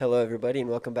Hello, everybody, and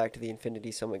welcome back to the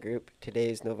Infinity Summit Group.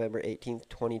 Today is November 18th,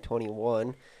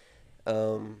 2021.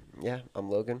 I'm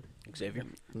Logan, Xavier.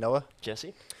 Noah.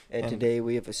 Jesse? and And- today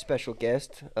we have a special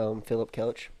guest, Philip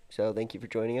Kelsch. So thank you for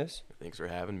joining us. Thanks for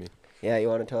having me. Yeah, you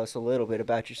want to tell us a little bit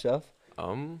about yourself? I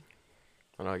don't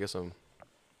know, I guess I'm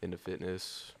into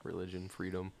fitness, religion,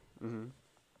 freedom. Mm-hmm.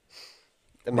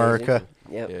 America.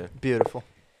 Yep. Yeah. Beautiful.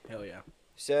 Hell yeah.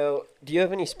 So, do you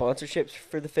have any sponsorships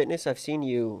for the fitness? I've seen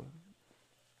you,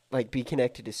 be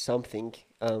connected to something,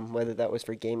 whether that was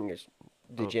for gaming or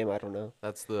the Oh. gym, I don't know.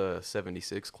 That's the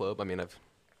 76 Club. I mean, I've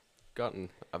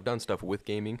done stuff with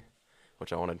gaming,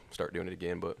 which I want to start doing it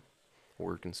again, but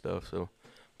work and stuff.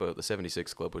 But the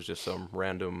 76 Club was just some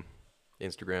random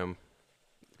Instagram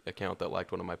account that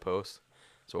liked one of my posts.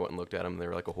 So I went and looked at them. They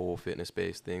were like a whole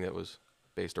fitness-based thing that was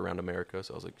based around America.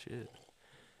 So I was like, shit.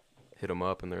 Hit them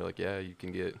up, and they're like, yeah, you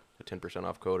can get a 10%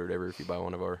 off code or whatever if you buy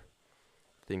one of our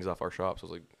things off our shop. So I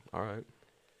was like, all right.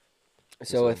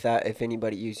 So with that, if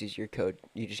anybody uses your code,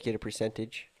 you just get a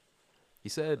percentage?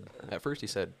 At first he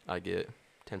said, I get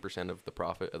 10% of the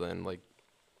profit. And then like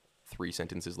 3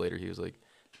 sentences later, he was like,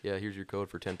 yeah, here's your code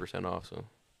for 10% off. So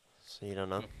So you don't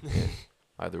know?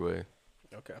 either way,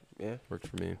 Okay. Yeah, works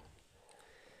for me.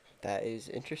 that is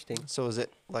interesting. So is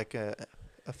it like a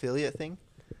affiliate thing?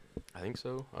 I think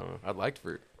so. I don't know. I'd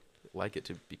like it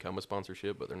to become a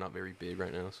sponsorship, but they're not very big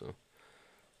right now. So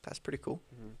That's pretty cool.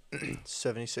 Mm-hmm.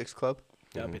 76 Club.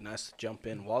 That'd be nice to jump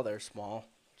in while they're small.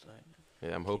 So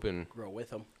yeah, I'm hoping grow with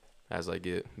them. as I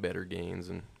get better gains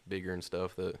and bigger and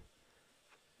stuff that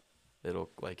it'll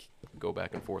like go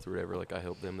back and forth or whatever. Like I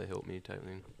help them, they help me type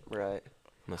thing. Right.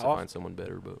 Unless How I find someone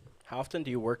better, but How often do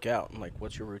you work out? And like,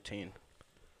 what's your routine?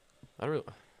 I don't really,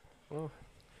 well,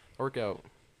 I work out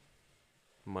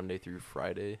Monday through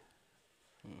Friday,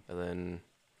 and then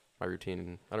my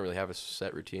routine, I don't really have a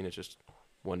set routine. It's just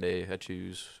one day I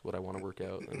choose what I want to work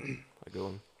out, and I go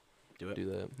and Do it. do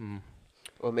that.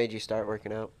 What made you start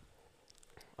working out?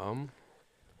 I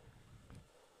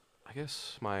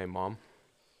guess my mom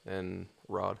and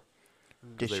Rod.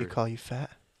 Did they she were- call you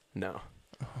fat? No,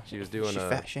 she was Did doing. she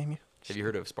fat shame you? Have you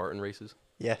heard of Spartan races?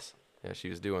 Yes. Yeah, she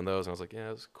was doing those, and I was like, yeah,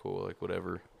 that's cool, like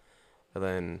whatever. And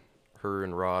then her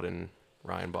and Rod and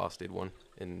Ryan Boss did one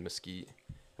in Mesquite,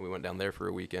 and we went down there for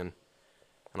a weekend,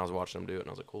 and I was watching them do it, and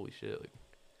I was like, holy shit, like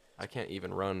I can't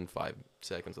even run 5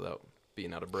 seconds without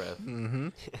being out of breath. Mm-hmm.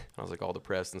 I was like all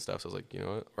depressed and stuff, so I was like, you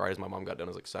know what? Right as my mom got done, I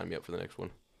was like, sign me up for the next one.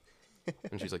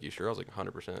 And she's like, you sure? I was like,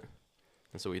 100%.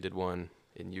 And so we did one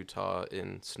in Utah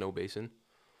in Snow Basin.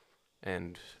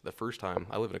 And the first time,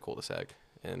 I live in a cul-de-sac,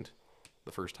 and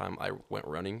the first time I went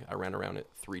running, I ran around it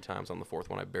 3 times. On the 4th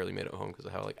one, I barely made it home because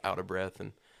of how like out of breath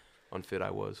and unfit I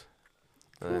was.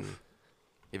 And then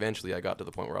eventually I got to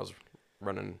the point where I was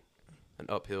running an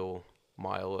uphill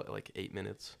mile at like 8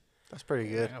 minutes. That's pretty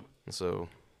good. Yeah. And so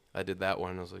I did that one.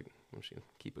 And I was like, I'm just going to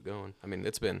keep it going. I mean,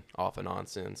 it's been off and on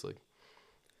since. Like,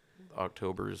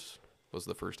 October's was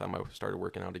the first time I started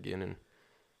working out again in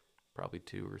probably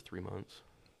 2 or 3 months.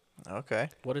 Okay.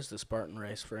 What is the Spartan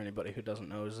race for anybody who doesn't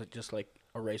know? Is it just like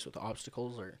a race with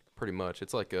obstacles or? Pretty much.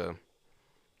 It's like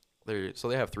they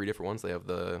have 3 different ones. They have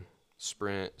the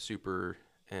Sprint, Super,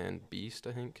 and Beast,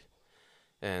 I think.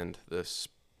 And the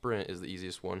Sprint is the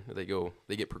easiest one. They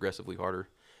get progressively harder.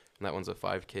 And that one's a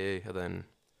 5K, and then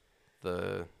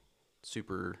the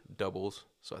Super doubles,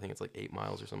 so I think it's like 8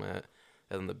 miles or something like that.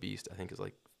 And then the Beast, I think, is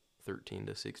like 13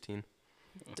 to 16.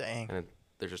 Dang. And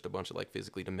there's just a bunch of like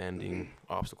physically demanding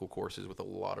obstacle courses with a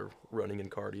lot of running and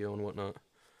cardio and whatnot.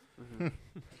 Mm-hmm.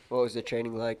 What was the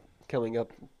training like coming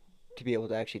up to be able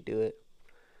to actually do it?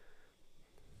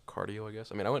 Cardio, I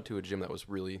guess. I mean, I went to a gym that was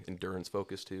really endurance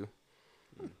focused too.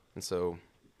 And so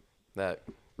that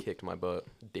kicked my butt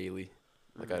daily.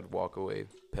 Like I'd walk away,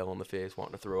 pale in the face,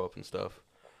 wanting to throw up and stuff.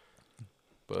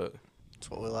 But That's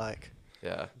what we like.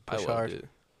 yeah, Push I loved hard. it.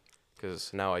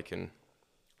 Because now I can,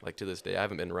 like to this day, I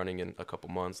haven't been running in a couple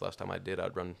months. Last time I did,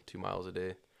 I'd run 2 miles a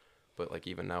day. But like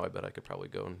even now, I bet I could probably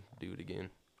go and do it again.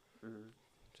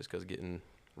 Just because getting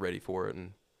ready for it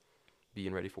and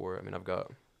being ready for it. I mean,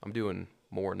 I'm doing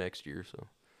more next year, so.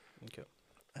 Okay.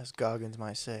 As Goggins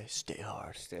might say, stay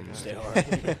hard. Stay Mhm. Stay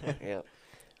hard. Yeah.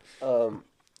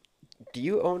 Do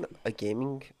you own a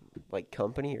gaming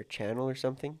company or channel or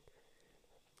something?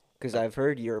 Because I've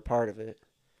heard you're a part of it.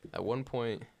 At one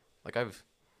point, like I've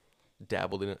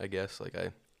dabbled in it, I guess. Like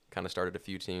I kind of started a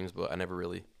few teams, but I never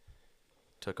really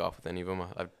took off with any of them.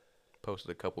 I've posted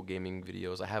a couple gaming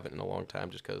videos. I haven't in a long time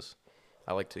just because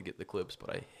I like to get the clips, but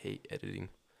I hate editing.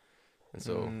 And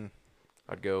so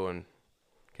I'd go and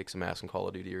kick some ass in Call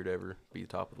of Duty or whatever, be the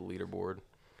top of the leaderboard,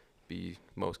 be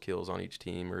most kills on each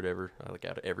team or whatever, like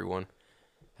out of everyone.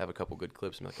 have a couple good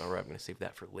clips and be like, all right, I'm going to save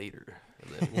that for later.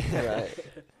 And then, Right.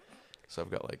 so I've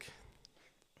got like,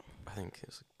 I think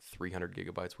it's like 300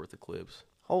 gigabytes worth of clips.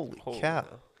 Holy cow.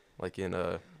 Like in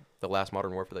the last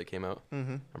Modern Warfare that came out,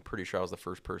 Mm-hmm. I'm pretty sure I was the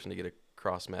first person to get a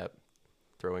cross-map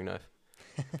throwing knife.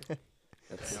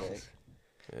 That's sick.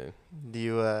 Yeah. Do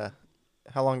you,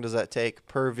 how long does that take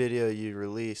per video you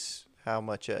release? How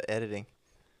much editing?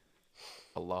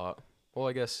 A lot. Well,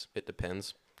 I guess it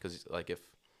depends, because like if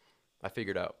I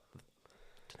figured out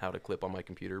how to clip on my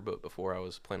computer, but before I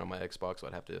was playing on my Xbox, so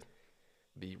I'd have to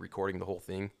be recording the whole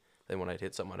thing. Then when I'd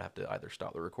hit something, I'd have to either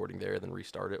stop the recording there, then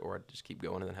restart it, or I'd just keep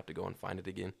going and then have to go and find it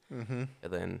again, Mm-hmm.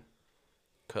 and then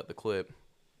cut the clip,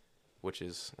 which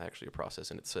is actually a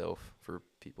process in itself for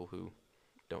people who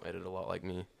don't edit a lot like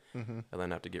me, Mm-hmm. and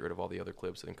then have to get rid of all the other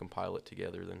clips and then compile it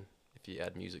together. Then if you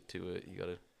add music to it, you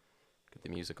gotta get the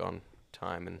music on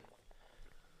time. And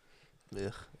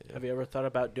Ugh. yeah. Have you ever thought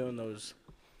about doing those?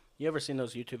 You ever seen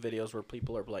those YouTube videos where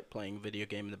people are like playing video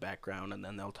game in the background and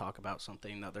then they'll talk about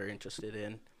something that they're interested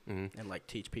in Mhm. and like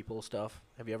teach people stuff?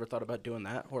 Have you ever thought about doing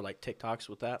that or like TikToks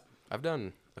with that? I've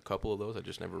done a couple of those. I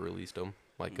just never released them.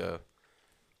 Like,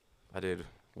 I did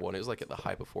one. It was like at the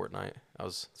height of Fortnite. I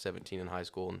was 17 in high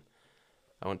school, and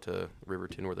I went to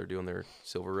Riverton where they're doing their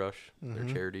Silver Rush, their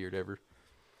Mhm. charity or whatever.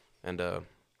 And I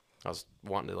was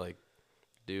wanting to like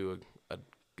do a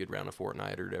good round of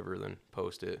Fortnite or whatever, then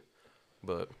post it.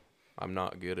 But I'm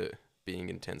not good at being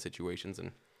in tense situations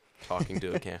and talking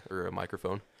to a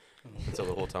microphone. And so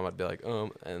the whole time I'd be like,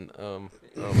 and then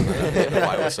I'd get in a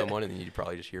fight with someone, and then you'd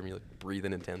probably just hear me like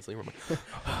breathing intensely. Where I'm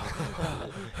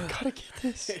like, Gotta get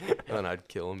this. and then I'd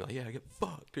kill him, be like, yeah, I get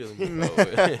fucked. And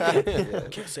then,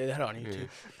 Can't say that on YouTube.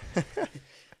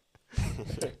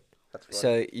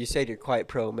 So you said you're quite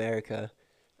pro-America.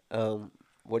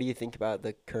 What do you think about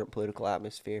the current political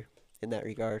atmosphere in that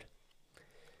regard?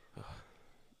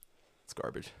 it's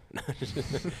garbage.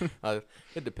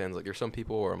 It depends. Like, there's some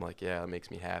people where I'm like, yeah, it makes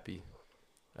me happy.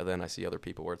 And then I see other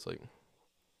people where it's like,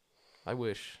 I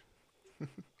wish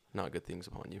not good things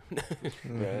upon you.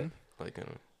 Mhm. Like, my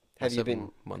Have you been?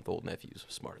 7-month-old nephew's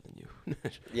smarter than you.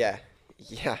 Yeah,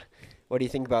 yeah. What do you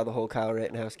think about the whole Kyle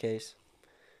Rittenhouse case?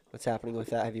 What's happening with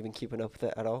that? Have you been keeping up with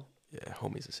it at all? Yeah,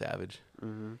 homie's a savage.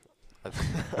 Mm-hmm.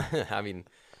 I mean,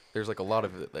 there's like a lot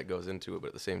of it that goes into it, but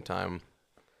at the same time,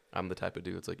 I'm the type of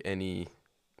dude. It's like any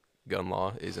gun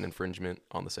law is an infringement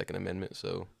on the Second Amendment,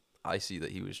 so I see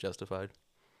that he was justified.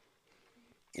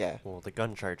 Yeah. Well, the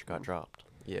gun charge got dropped.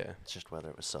 Yeah. It's just whether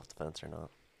it was self-defense or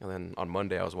not. And then on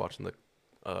Monday, I was watching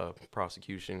the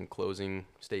prosecution closing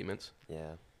statements.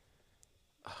 Yeah.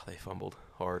 They fumbled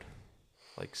hard,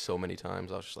 like so many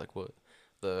times. I was just like, what?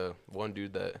 The one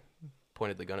dude that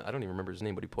pointed the gun, I don't even remember his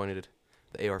name, but he pointed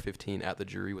the AR-15 at the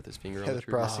jury with his finger Yeah, on the the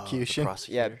trigger. prosecution.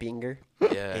 Yeah, Binger.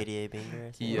 Yeah. ADA Binger,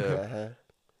 I think. He, Uh-huh.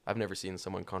 I've never seen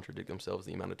someone contradict themselves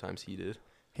the amount of times he did.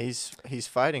 He's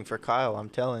fighting for Kyle, I'm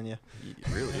telling you. He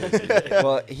really is.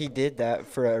 Well, he did that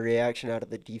for a reaction out of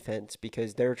the defense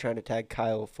because they were trying to tag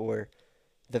Kyle for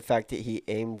the fact that he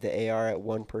aimed the AR at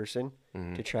one person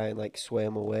Mhm. to try and like sway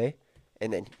him away,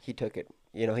 and then he took it.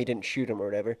 You know, he didn't shoot him or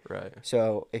whatever. Right.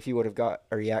 So if he would have got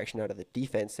a reaction out of the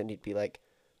defense, then he'd be like,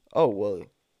 "Oh well,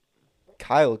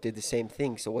 Kyle did the same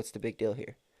thing. So what's the big deal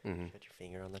here?" Mm-hmm. Put your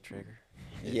finger on the trigger.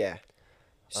 Yeah.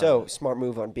 So smart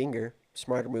move on Binger.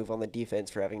 Smarter move on the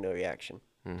defense for having no reaction.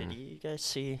 Mm-hmm. Did you guys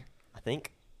see, I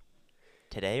think,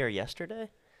 today or yesterday,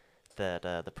 that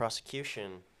the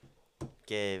prosecution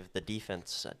gave the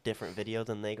defense a different video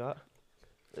than they got?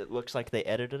 It looks like they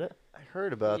edited it. I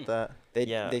heard about that.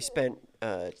 They spent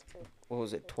what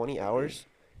was it, 20 hours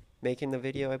making the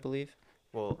video, I believe.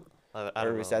 Well, I Or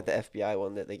don't was know. that the FBI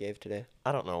one that they gave today?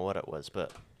 I don't know what it was,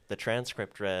 but the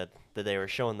transcript read that they were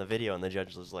showing the video, and the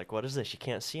judge was like, "What is this? You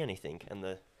can't see anything." And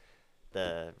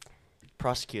the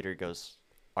prosecutor goes,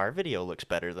 "Our video looks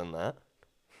better than that."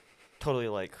 Totally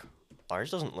like,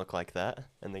 "Ours doesn't look like that."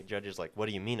 And the judge is like, "What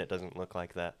do you mean it doesn't look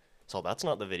like that?" So that's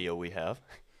not the video we have.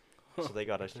 So they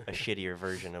got a shittier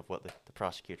version of what the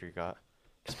prosecutor got.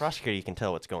 Because prosecutor, you can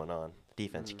tell what's going on.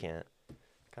 Defense, you can't.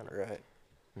 Kind of. Right.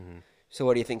 Mm-hmm. So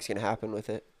what do you think's gonna happen with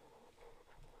it?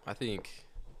 I think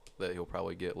that he'll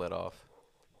probably get let off.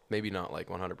 Maybe not like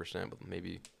 100%, but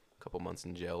maybe a couple months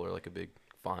in jail or like a big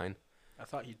fine. I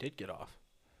thought you did get off.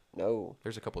 No,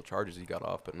 There's a couple charges he got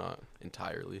off, but not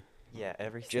entirely. Yeah,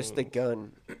 everything. just the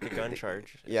gun. the gun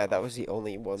charge. Yeah, that was the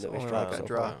only one that was Only dropped. one So that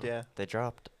far. dropped, yeah. They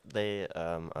dropped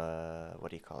what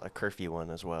do you call it? A curfew one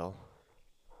as well.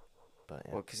 But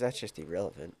yeah, Well, because that's just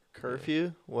irrelevant.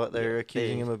 Curfew? What, they're Yeah,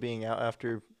 accusing they- him of being out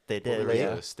after... they Well, did. there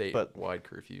Yeah, was a but statewide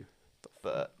curfew.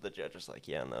 the judge was like,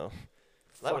 "Yeah, no."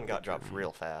 That one got dropped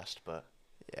real fast, but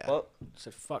Yeah. Well,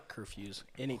 Said fuck curfews.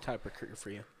 Any type of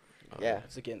curfew. yeah.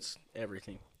 It's against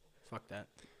everything. Fuck that.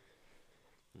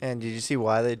 And did you see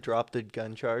why they dropped the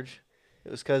gun charge?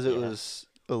 It was because it Yeah. was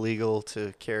illegal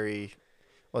to carry.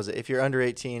 Was it if you're under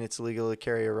 18, it's illegal to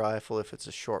carry a rifle if it's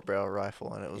a short barrel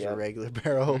rifle, and it was a Yep. regular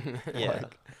barrel. Yeah.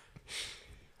 Like,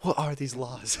 what are these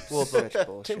laws? Well, Such Tim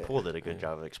bullshit. Pool did a good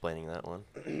job of explaining that one.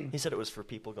 He said it was for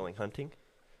people going hunting.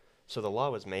 So the law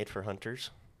was made for hunters.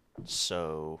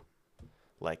 So,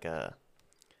 like,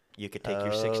 you could take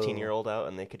your 16-year-old out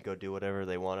and they could go do whatever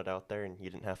they wanted out there and you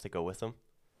didn't have to go with them.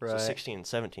 Right. So 16 and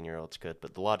 17-year-olds could,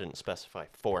 but the law didn't specify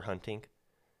for hunting.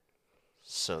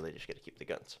 So they just get to keep the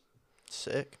guns.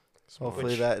 Sick. Smart.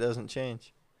 Hopefully that doesn't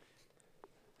change.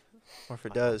 Or if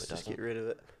it I hope does, it just doesn't. get rid of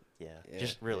it. Yeah, Yeah.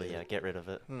 just really, get rid of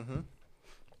it. Mm-hmm.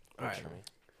 All right. For me.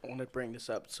 I want to bring this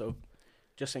up. So,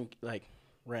 just in like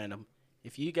random,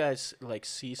 if you guys like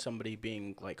see somebody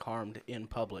being like harmed in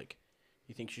public,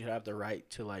 you think you should have the right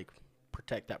to like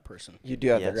protect that person? You do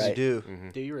have Yes. the right. You do. Mm-hmm.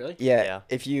 Do you really? Yeah. Yeah.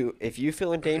 If you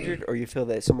feel endangered or you feel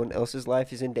that someone else's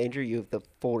life is in danger, you have the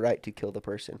full right to kill the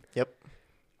person.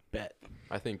 Bet.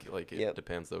 I think like it Yep.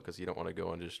 depends though, because you don't want to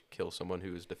go and just kill someone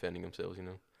who is defending themselves, you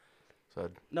know. So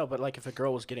I'd, No, but like if a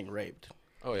girl was getting raped,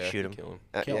 oh yeah, Shoot I'd 'em. kill him.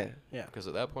 kill. Yeah. 'em. Yeah. Because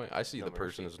at that point, I see No the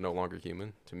person mercy. as no longer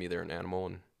human. To me, they're an animal,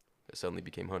 and it suddenly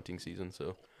became hunting season.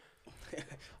 So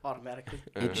Automatically.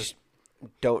 You just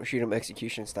don't shoot them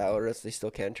execution style, or else they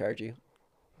still can charge you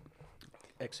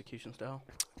Execution style.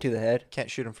 to the head. Can't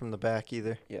shoot them from the back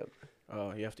either.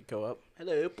 Oh, you have to go up.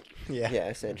 Hello. Yeah. Yeah,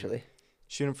 essentially.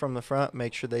 Shoot them from the front.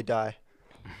 Make sure they die.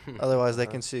 Otherwise, they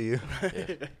can sue you.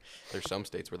 yeah. There's some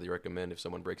states where they recommend if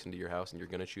someone breaks into your house and you're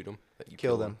gonna shoot them, that you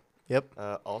Kill them. Yep.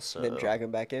 Also, Then drag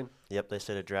them back in. Yep, they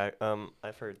said a drag.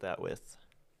 I've heard that with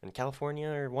in California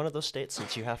or one of those states,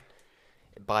 since you have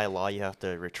by law you have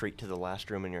to retreat to the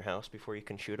last room in your house before you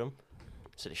can shoot them.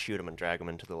 So to shoot them and drag them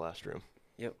into the last room.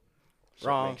 Yep. So it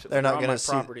Wrong. makes it- They're not on my gonna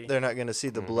see. property. They're not gonna see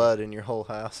the Mhm. blood in your whole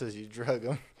house as you drug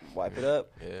them. Wipe it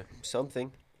up. Yeah,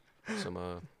 Something.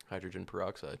 some hydrogen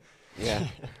peroxide. Yeah.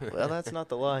 Well, that's not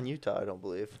the law in Utah, I don't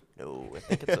believe. No, I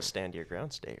think it's a stand your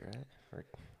ground state, right? Or,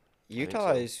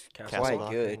 Utah so. is Castle quite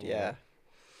Rock, good. yeah. Yeah.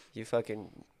 You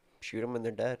fucking shoot them when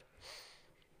they're dead.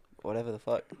 Whatever the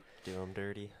fuck. do them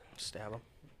dirty. Stab them.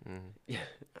 Mm-hmm.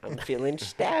 I'm feeling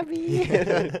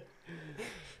stabby.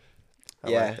 I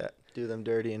Yeah. like that. Do them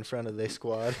dirty in front of their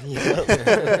squad.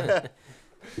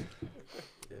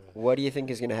 What do you think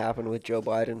is going to happen with Joe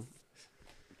Biden?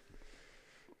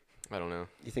 I don't know.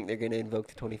 You think they're going to invoke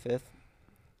the 25th?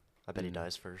 I bet he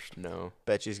dies first. No.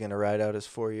 Bet he's gonna ride out his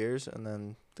 4 years, and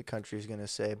then the country's gonna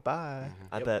say bye. Mhm.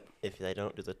 I bet if they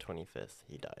don't do the 25th,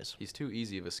 he dies. He's too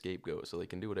easy of a scapegoat, so they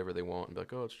can do whatever they want and be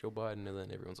like, "Oh, it's Joe Biden," and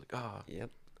then everyone's like, "Ah, Yep.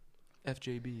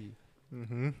 FJB."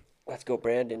 Mm-hmm. Let's go,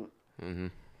 Brandon. Mm-hmm.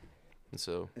 And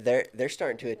so, They're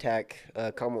starting to attack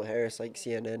Kamala Harris, like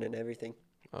CNN and everything.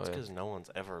 oh It's yeah. because no one's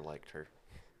ever liked her.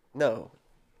 No,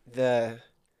 I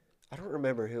don't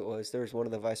remember who it was. There was one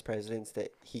of the vice presidents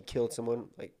that he killed someone.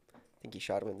 Like, I think he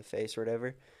shot him in the face or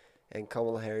whatever. And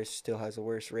Kamala Harris still has a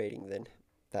worse rating than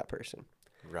that person.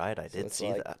 Right, I So did it's see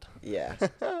like- that. Yeah,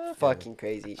 fucking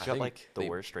crazy. She I got think like the they-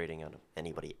 worst rating out of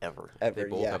anybody ever. They Ever,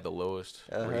 both yeah. have the lowest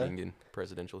Uh-huh. rating in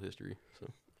presidential history.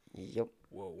 So, Yep.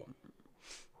 Whoa.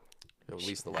 at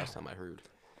least the last time I heard.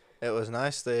 It was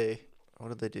nice. What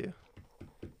did they do?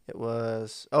 It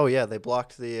was. Oh yeah, they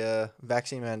blocked the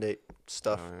vaccine mandate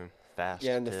stuff. Fast.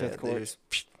 Yeah, in the too. fifth they court. just-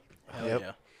 Hell Yep.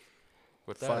 yeah.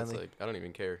 With that, Finally. it's like I don't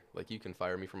even care. Like you can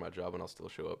fire me from my job and I'll still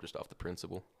show up just off the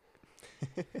principle.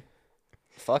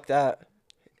 Fuck that.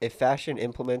 If fashion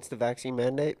implements the vaccine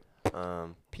mandate,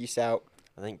 peace out.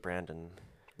 I think Brandon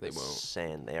They was won't.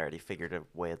 saying they already figured a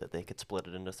way that they could split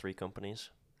it into 3 companies.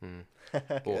 Hmm.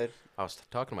 Well, Good. I was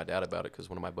talking to my dad about it because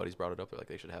one of my buddies brought it up. They're like,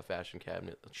 they should have fashion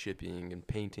cabinet, shipping, and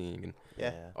painting, and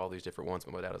Yeah. all these different ones.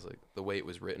 But my dad was like, the way it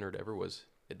was written or whatever was,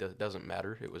 doesn't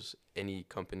matter. It was any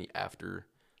company after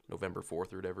November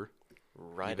 4th or whatever.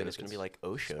 Right, Even it was if going to be it's like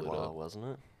OSHA split law, up. wasn't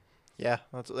it? Yeah,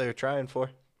 that's what they were trying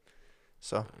for.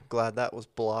 So glad that was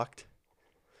blocked.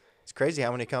 It's crazy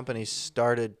how many companies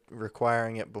started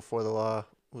requiring it before the law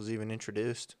was even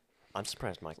introduced. I'm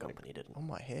surprised my company didn't. Oh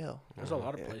my hell! There's a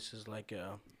lot of Yeah. places like,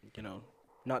 you know,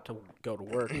 not to go to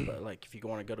work, but like if you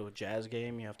want to go to a jazz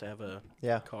game, you have to have a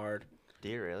Yeah, card. Do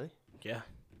you really? Yeah.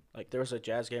 Like there was a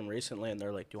jazz game recently, and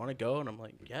they're like, "Do you want to go?" And I'm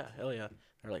like, "Yeah, hell yeah."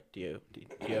 They're like, "Do you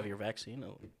have your vaccine?" I'm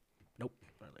like, nope.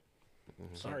 They're like,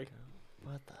 Mhm. "Sorry."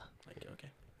 What the? Like, okay.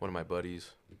 One of my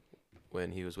buddies,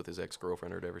 when he was with his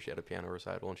ex-girlfriend or whatever, she had a piano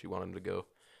recital and she wanted him to go.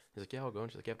 He's like, yeah, I'll go.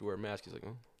 And she's like, you have to wear a mask. He's like,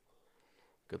 oh,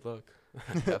 good luck.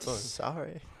 Have fun.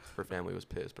 sorry. Her family was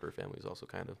pissed, but her family was also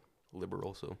kind of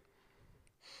liberal, so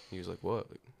he was like, "What?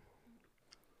 Like,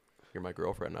 you're my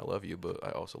girlfriend. I love you, but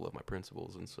I also love my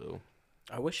principles." And so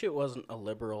I wish it wasn't a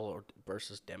liberal or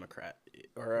versus Democrat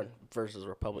or a versus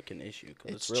Republican issue.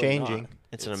 'Cause It's really changing. not.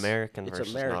 It's an American It's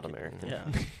versus not American.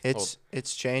 Yeah.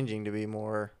 It's changing to be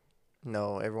more.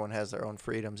 No, everyone has their own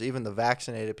freedoms. Even the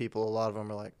vaccinated people, a lot of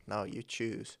them are like, no, you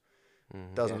choose.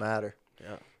 Doesn't matter.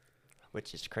 Yeah.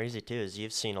 Which is crazy too, is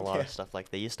you've seen a lot of stuff like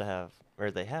they used to have,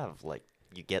 or they have, like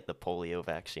you get the polio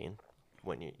vaccine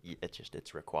when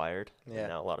it's required. Yeah. And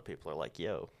now a lot of people are like,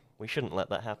 yo, we shouldn't let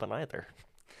that happen either.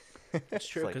 It's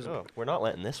true, It's like, because oh, we're not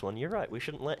letting this one. You're right. We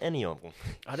shouldn't let any of them.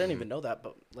 I didn't even know that,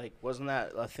 but like, wasn't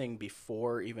that a thing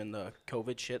before even the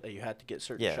COVID shit that you had to get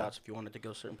certain Yeah. shots if you wanted to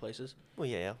go certain places? Well,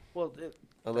 yeah. Well,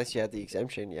 Unless you had the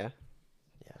exemption, yeah.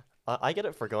 I get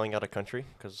it for going out of country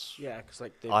because yeah, because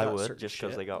like I would just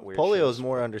because they got weird. Polio is shits,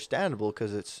 more but- understandable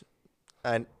because it's.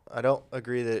 I don't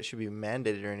agree that it should be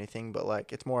mandated or anything, but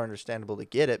like it's more understandable to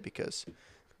get it because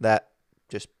that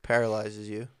just paralyzes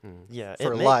you Yeah,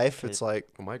 for life. It's like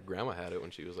well, my grandma had it when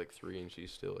she was like 3, and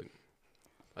she's still like,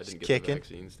 I didn't get kicking. the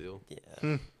vaccine still.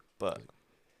 yeah, but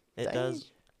it Dang.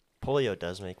 does. Polio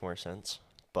does make more sense,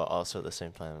 but also at the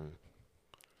same time,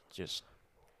 just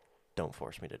don't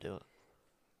force me to do it.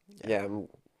 Yeah,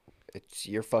 it's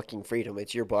your fucking freedom.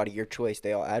 It's your body, your choice.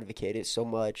 They all advocate it so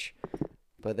much,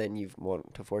 but then you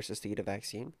want to force us to get a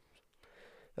vaccine.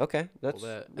 Okay,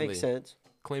 that makes sense.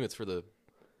 Claim it's for the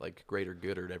like greater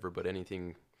good or whatever, but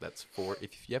anything that's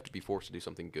if you have to be forced to do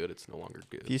something good, it's no longer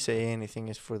good. if you say anything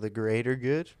is for the greater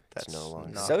good, that's no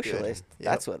longer not Socialist. Good.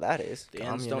 That's what that is. the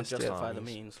ends don't Communist, yeah. justify the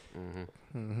means.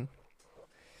 Mm-hmm.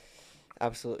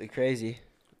 Absolutely crazy.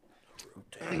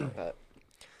 But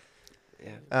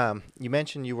yeah. You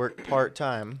mentioned you work part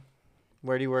time.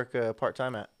 Where do you work part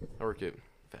time at? I work at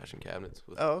Fashion Cabinets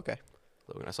with Oh, okay.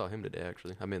 Logan. I saw him today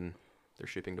actually. I'm in their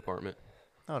shipping department.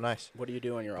 Oh, nice. What do you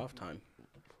do on your off time?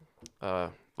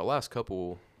 The last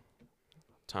couple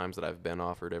times that I've been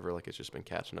off or whatever, like it's just been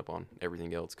catching up on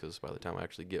everything else because by the time I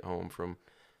actually get home from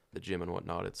the gym and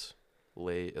whatnot, it's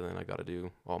late, and then I got to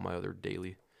do all my other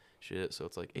daily shit. So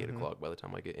it's like 8 o'clock by the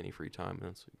time I get any free time.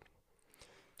 And it's like,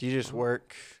 Do you just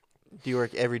work? Do you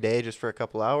work every day just for a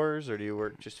couple hours, or do you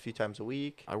work just a few times a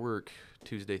week? I work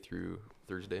Tuesday through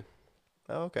Thursday,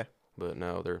 Oh, okay. but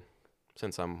now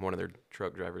since I'm one of their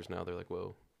truck drivers now, they're like,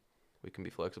 well, we can be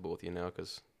flexible with you now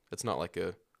because it's not like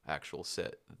a actual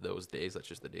set those days. That's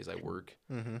just the days I work.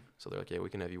 Mm-hmm. So they're like, yeah, we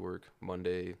can have you work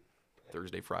Monday,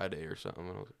 Thursday, Friday or something.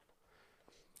 And I was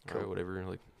like, all right, whatever.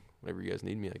 Like, whenever you guys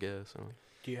need me, I guess.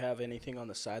 Do you have anything on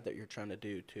the side that you're trying to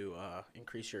do to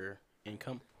increase your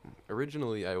income?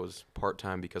 Originally, I was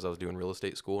part-time because I was doing real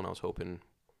estate school, and I was hoping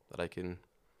that I can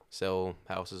sell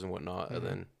houses and whatnot, and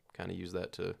then kind of use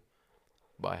that to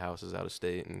buy houses out of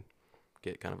state and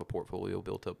get kind of a portfolio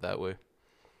built up that way.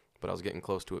 But I was getting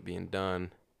close to it being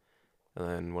done, and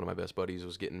then one of my best buddies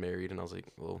was getting married, and I was like,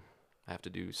 well, I have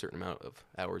to do a certain amount of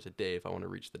hours a day if I want to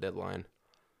reach the deadline.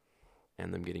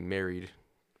 And them getting married,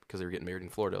 because they were getting married in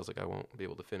Florida, I was like, I won't be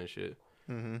able to finish it.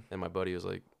 Mm-hmm. And my buddy was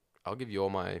like, I'll give you all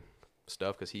my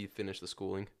stuff because he finished the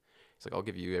schooling. He's like, I'll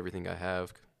give you everything I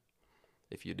have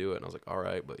if you do it. And I was like, all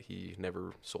right. But he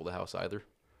never sold a house either.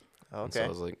 And so Okay. I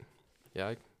was like, yeah,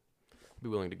 I'd be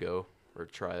willing to go or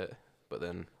try it. But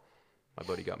then my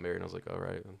buddy got married and I was like, all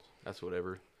right, that's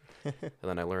whatever. And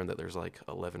then I learned that there's like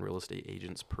 11 real estate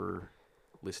agents per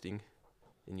listing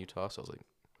in Utah. So I was like,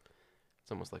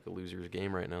 it's almost like a loser's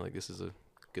game right now. Like this is a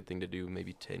good thing to do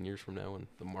maybe 10 years from now when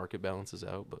the market balances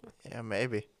out. But Yeah,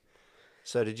 maybe.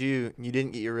 So you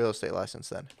didn't get your real estate license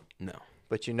then, no.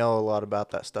 but you know a lot about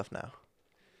that stuff now.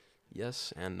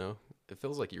 Yes and no. It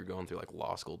feels like you're going through like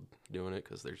law school doing it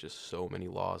because there's just so many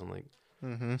laws and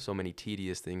like so many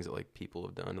tedious things that like people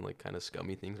have done and like kind of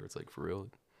scummy things where it's like for real,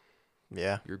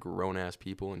 Yeah. you're grown ass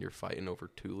people and you're fighting over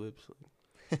tulips.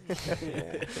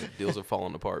 Like, deals have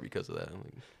fallen apart because of that.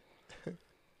 Like,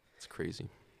 it's crazy.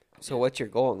 So what's your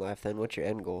goal in life then? What's your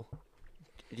end goal?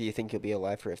 Do you think you'll be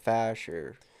alive for a Fash,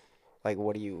 or like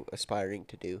what are you aspiring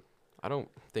to do? I don't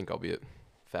think I'll be at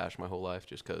Fash my whole life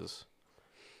just because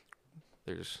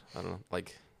there's, I don't know,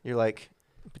 like, You're like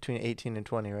between 18 and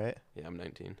 20, right? yeah, I'm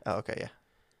 19. Oh, okay, yeah.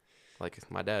 Like,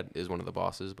 my dad is one of the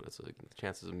bosses, but it's like the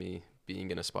chances of me being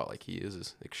in a spot like he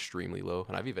is extremely low.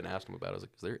 And I've even asked him about it. I was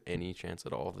like, is there any chance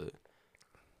at all that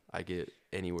I get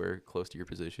anywhere close to your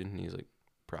position? And he's like,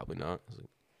 probably not. I was like,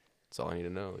 that's all I need to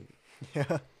know. Like,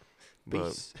 Yeah. but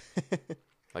Peace.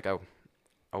 like I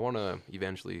want to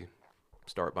eventually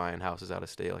start buying houses out of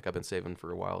state. Like I've been saving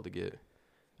for a while to get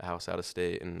a house out of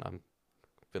state, and I've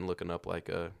been looking up like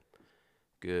a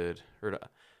good, or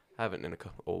I haven't in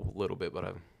a little bit, but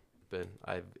I've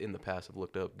I've in the past have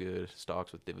looked up good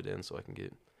stocks with dividends so I can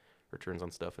get returns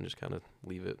on stuff and just kind of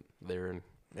leave it there and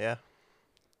Yeah.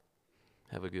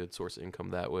 have a good source of income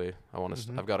that way.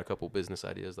 I've got a couple business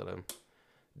ideas that I'm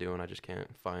doing. I just can't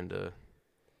find a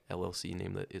LLC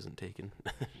name that isn't taken.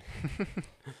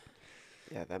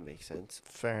 Yeah, that makes sense.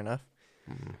 Fair enough.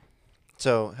 Mhm.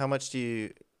 So, how much do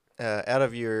you, out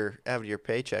of your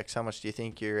paychecks, how much do you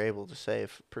think you're able to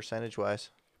save percentage wise?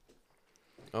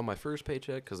 Oh, my first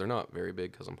paycheck, because they're not very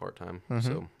big because I'm part-time. Mhm.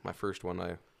 So my first one,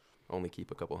 I only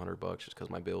keep a couple $100 just because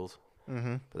my bills.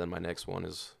 Mm-hmm. But then my next one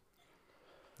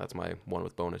that's my one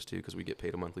with bonus too because we get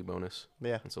paid a monthly bonus.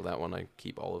 Yeah. And so that one I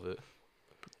keep all of it.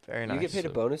 Very You nice. get paid a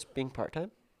So- bonus being part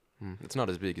time? It's not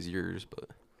as big as yours, but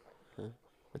Huh.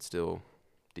 it's still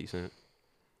decent.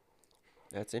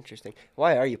 That's interesting.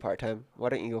 Why are you part time? Why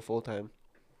don't you go full time?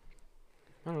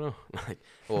 I don't know.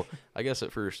 Well, I guess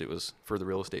at first it was for the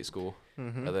real estate school.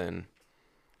 Mm-hmm. And then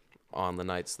on the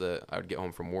nights that I would get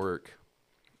home from work,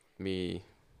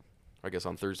 I guess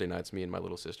on Thursday nights, me and my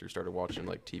little sister started watching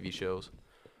like TV shows.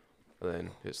 And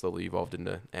then it slowly evolved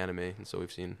into anime. And so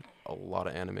we've seen a lot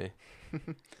of anime.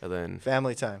 And then,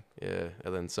 Family time. yeah,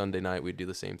 and then Sunday night we'd do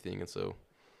the same thing. And so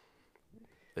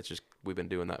we've been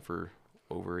doing that for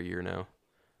over a year now.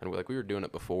 And we were doing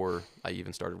it before I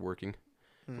even started working.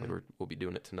 Mhm. Like we'll be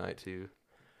doing it tonight too.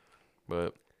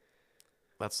 But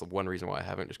that's the one reason why I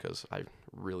haven't, just because I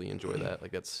really enjoy that.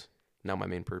 Like that's now my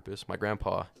main purpose. My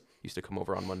grandpa used to come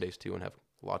over on Mondays too and have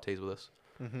lattes with us,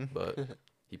 Mm-hmm. but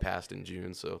he passed in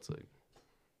June, so it's like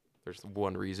there's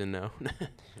one reason now.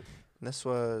 This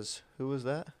was, who was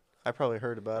that? I probably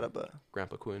heard about it, but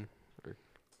Grandpa Quinn. Or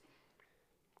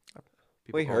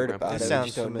We call him heard Grandpa about it it, we sounds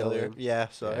just don't know familiar. him. Yeah,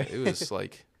 sorry. Yeah, it was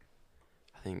like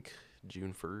I think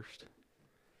June 1st.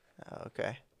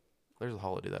 Okay. There's a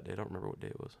holiday that day. I don't remember what day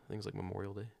it was. I think it was like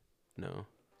Memorial Day. No,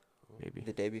 maybe.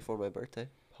 The day before my birthday.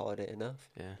 Holiday enough.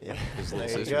 Yeah. Yeah. His There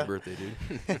little you sister's go. birthday,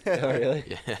 dude. Oh, really?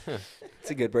 Yeah.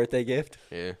 It's a good birthday gift.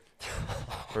 Yeah.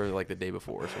 Or like the day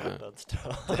before or something. That's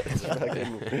tough. It's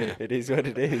fucking, it is what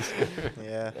it is.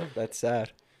 Yeah. That's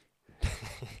sad.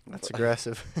 That's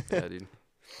aggressive. Yeah, dude.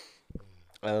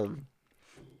 You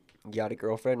got a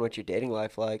girlfriend? What's your dating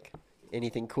life like?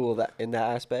 Anything cool that in that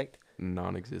aspect?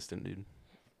 Non-existent, dude.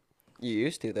 You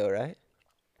used to though, right?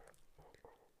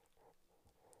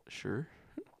 Sure.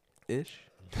 Ish.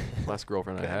 Last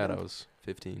girlfriend I had, I was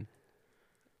 15.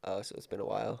 Oh, so it's been a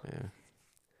while. Yeah.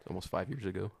 Almost 5 years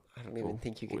ago. I don't even Cool.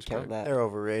 think you can Voice count crack. that. They're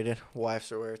overrated.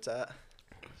 Wives are where it's at.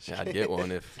 Yeah, I'd get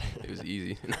one if it was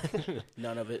easy.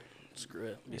 None of it. Screw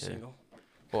it. Be Yeah. single.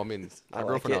 Well, I mean, I my like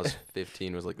girlfriend I it. was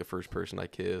 15 was like the first person I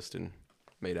kissed and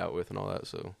made out with and all that.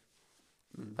 So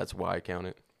that's why I count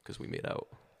it, because we made out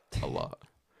a lot.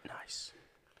 Nice.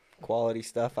 Quality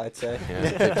stuff, I'd say.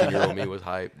 Yeah, 15-year-old me was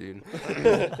hype, dude.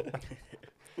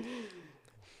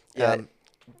 Yeah. Um,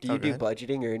 Do you oh, do go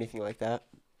budgeting or anything like that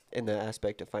in the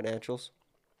aspect of financials?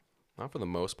 Not for the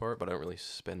most part, but I don't really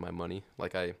spend my money.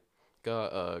 Like I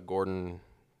got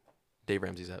Dave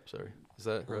Ramsey's app, sorry. Is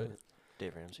that right?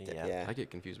 Dave Ramsey. Yeah. Yeah. I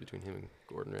get confused between him and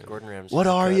Gordon Ramsay. Gordon Ramsay. What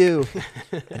are you?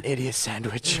 An idiot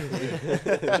sandwich.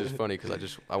 Which is funny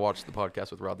because I watched the podcast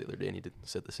with Rod the other day and he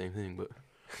said the same thing. But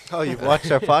Oh, you've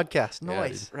watched our podcast. Yeah,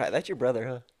 Nice. Right, that's your brother,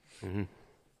 huh? mm-hmm.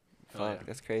 Oh, yeah. Fuck,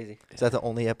 that's crazy. Is that the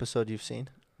only episode you've seen?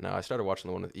 No, I started watching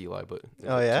the one with Eli, but it was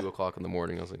Oh, like yeah? 2:00 in the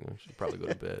morning. I was like, I should probably go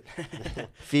to bed.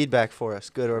 Feedback for us,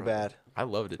 good or bad. I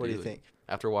loved it. What do dude. you Like, think?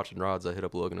 After watching Rod's, I hit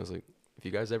up Logan. I was like, if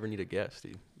you guys ever need a guest,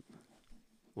 dude,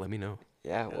 let me know.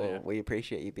 Yeah, Hell well, yeah. we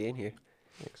appreciate you being here.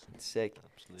 Thanks. It's sick.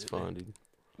 It's fun, dude.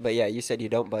 But yeah, you said you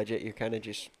don't budget. You're kind of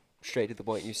just straight to the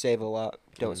point. You save a lot,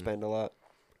 don't Mhm. spend a lot.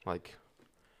 Like,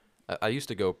 I used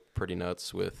to go pretty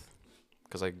nuts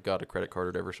because I got a credit card or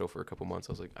whatever. So for a couple months,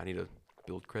 I was like, I need to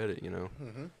build credit,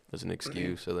 Mm-hmm. as an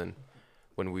excuse. So then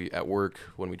when we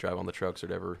drive on the trucks or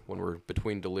whatever, when we're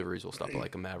between deliveries, we'll stop at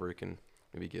like a Maverick and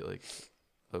maybe get like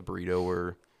a burrito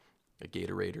or a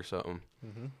Gatorade or something.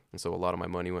 Mm-hmm. And so a lot of my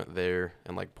money went there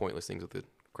and like pointless things with the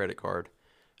credit card.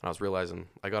 And I was realizing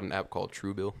I got an app called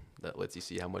Truebill that lets you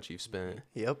see how much you've spent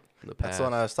Yep. in the That's past. the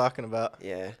one I was talking about.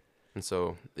 Yeah. And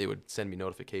so it would send me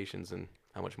notifications and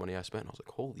how much money I spent. And I was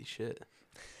like, holy shit.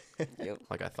 Yep.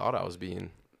 Like I thought I was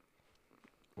being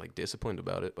like disciplined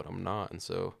about it, but I'm not. And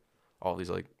so all these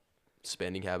like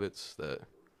spending habits that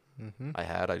Mm-hmm.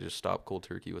 I just stopped cold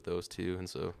turkey with those too. And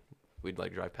so we'd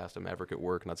like drive past a Maverick at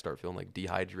work and I'd start feeling like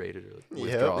dehydrated or like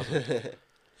withdrawals.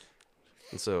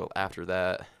 And so after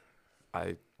that,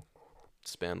 I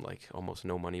spend like almost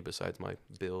no money besides my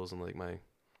bills and like my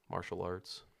martial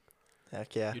arts.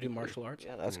 Heck yeah. You do martial arts?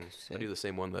 Yeah, that's I sick. do the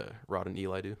same one that Rod and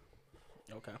Eli do.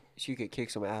 Okay. So you could kick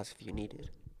some ass if you needed.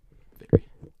 Very.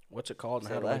 What's it called and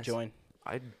Say how do I less. join?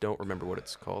 I don't remember what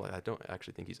it's called. I don't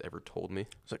actually think he's ever told me.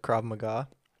 Is it Krav Maga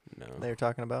No. they were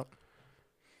talking about?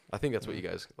 I think that's what you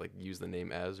guys like use the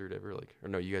name as or whatever. Like, or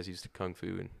no, you guys used Kung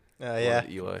Fu and Yeah.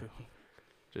 Eli,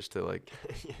 just to like,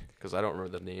 because I don't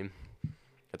remember the name.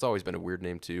 It's always been a weird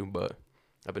name too, but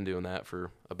I've been doing that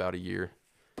for about a year,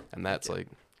 and that's like,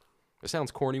 it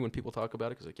sounds corny when people talk about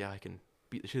it because like, yeah, I can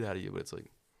beat the shit out of you, but it's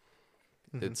like,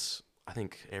 Mhm. it's I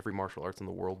think every martial arts in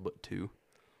the world but two.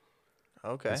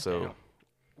 Okay. And so Damn.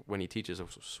 when he teaches,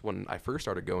 when I first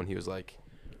started going, he was like,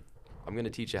 I'm going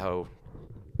to teach you how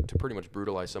to pretty much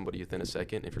brutalize somebody within a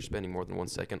second. If you're spending more than 1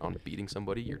 second on beating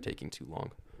somebody, you're taking too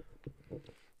long.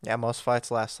 Yeah, most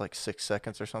fights last like 6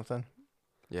 seconds or something.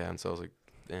 Yeah, and so I was like,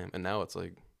 damn. And now it's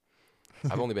like,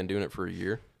 I've only been doing it for a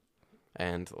year.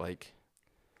 And like,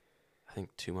 I think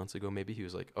 2 months ago maybe, he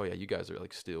was like, oh yeah, you guys are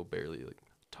like still barely like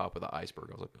top of the iceberg.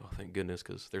 I was like, oh, thank goodness,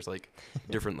 because there's like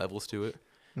different levels to it.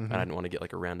 Mhm. And I didn't want to get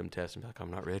like a random test and be like, I'm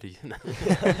not ready.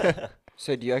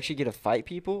 So do you actually get to fight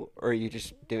people, or are you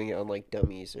just doing it on like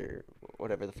dummies or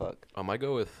whatever the fuck? I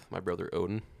go with my brother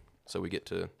Odin, so we get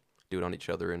to do it on each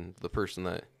other, and the person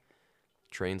that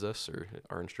trains us, or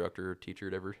our instructor or teacher,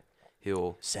 whatever,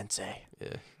 he'll Sensei.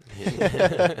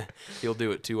 he'll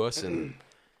do it to us, and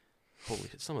holy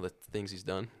shit, some of the things he's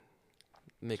done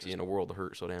makes you in a world of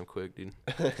hurt so damn quick, dude.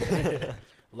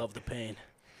 Love the pain.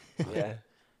 Yeah,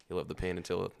 You love the pain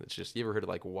until it's just, you ever heard of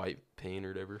like white pain or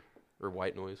whatever, or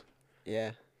white noise?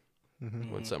 yeah.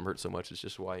 Mhm. When something hurts so much, it's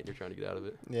just white, and you're trying to get out of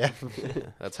it. Yeah. Yeah,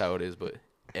 that's how it is, but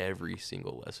every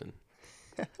single lesson.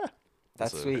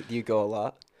 That's So- sweet. Do you go a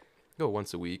lot? Go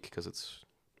once a week because it's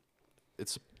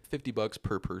 $50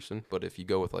 per person, but if you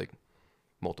go with like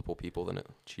multiple people, then it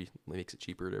makes it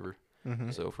cheaper or whatever.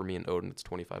 Mhm. So for me and Odin, it's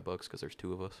 $25 because there's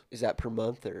two of us Is that per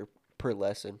month or per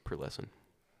lesson? per lesson,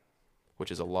 which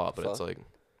is a lot. But it's Fuck. like,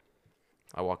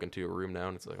 I walk into a room now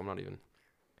and it's like, I'm not even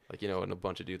like, and a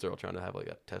bunch of dudes are all trying to have like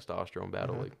a testosterone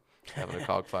battle, Mhm. like having a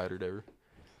cockfight or whatever.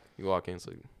 You walk in, it's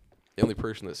like, the only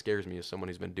person that scares me is someone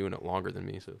who's been doing it longer than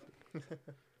me. So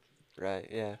Right.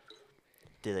 Yeah.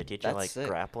 Do they teach you That's like sick.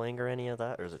 grappling or any of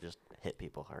that, or is it just hit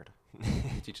people hard?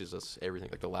 he teaches us everything.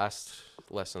 Like the last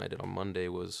lesson I did on Monday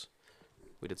was,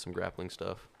 we did some grappling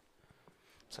stuff.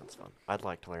 Sounds fun. I'd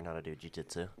like to learn how to do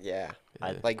jiu-jitsu. Yeah.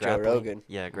 I- Yeah. Like Joe grappling- Rogan.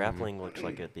 Yeah, grappling looks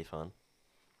like it'd be fun.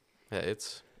 Yeah,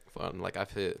 it's fun. Like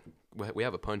we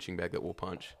have a punching bag that we'll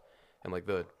punch, and like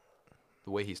the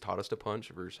way he's taught us to punch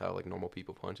versus how like normal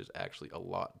people punch is actually a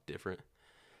lot different.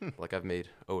 Like I've made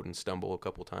Odin stumble a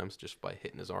couple times just by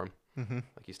hitting his arm. Mhm.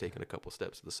 Like he's taken a couple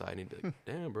steps to the side, and he'd be like,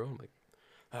 "Damn, bro!" I'm like,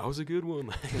 "That was a good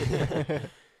one."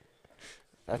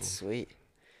 That's sweet.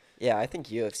 Yeah, I think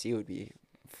UFC would be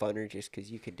funner just because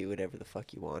you could do whatever the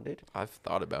fuck you wanted. I've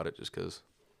thought about it just because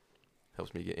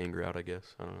helps me get anger out. I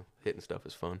guess I don't know. Hitting stuff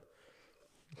is fun.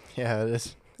 Yeah, it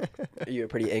is. Are you a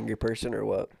pretty angry person or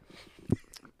what?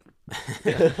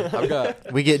 I've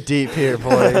got We get deep here,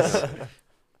 boys.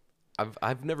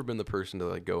 I've never been the person to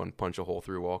like go and punch a hole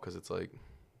through a wall because it's like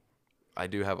I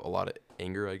do have a lot of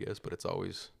anger, I guess, but there's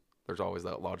always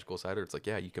that logical side. Or it's like,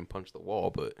 yeah, you can punch the wall,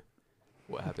 but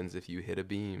what happens if you hit a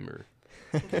beam or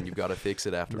and you've got to fix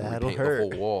it after That'll repaint hurt.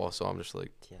 the whole wall? So I'm just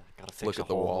like, Yeah, gotta fix look a at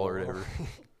the hole in wall or whatever.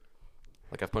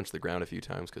 Like I've punched the ground a few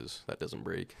times because that doesn't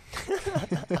break.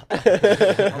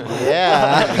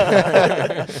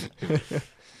 Yeah.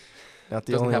 Not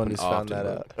the Doesn't only one happen who's found that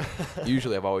often, out.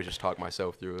 Usually I've always just talked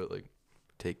myself through it, like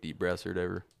take deep breaths or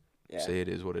whatever, Yeah. say it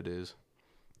is what it is.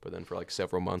 But then for like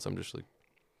several months, I'm just like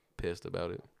pissed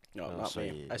about it. No, Oh, not so me.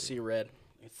 you- I see red.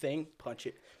 Thing, punch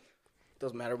it.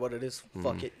 Doesn't matter what it is.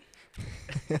 Fuck Mhm. it.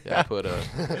 Yeah, I put a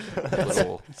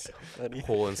little Funny.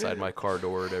 hole inside my car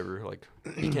door or whatever. Like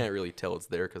you can't really tell it's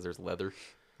there because there's leather.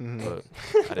 Mhm.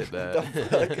 But I did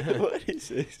that. What is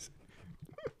this?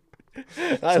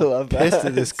 I love that. Pissed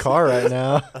at this car right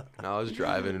now. And I was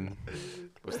driving and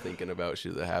was thinking about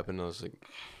shit that happened. I was like,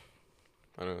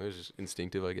 I don't know. It was just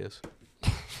instinctive, I guess.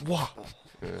 Wow.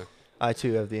 Yeah. I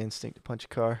too have the instinct to punch a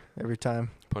car every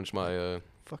time. Punched my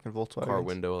Fucking Volkswagen. car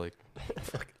window like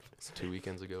it's 2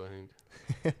 weekends ago, I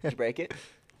think. Did you break it?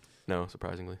 No,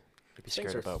 surprisingly. I'd be Things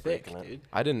scared are about thick, breaking it. dude.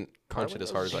 I didn't Car punch it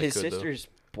as windows? hard as I His could, though. sister's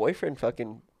boyfriend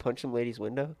fucking punched some lady's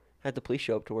window. Had the police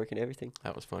show up to work and everything.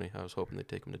 That was funny. I was hoping they'd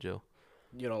take him to jail.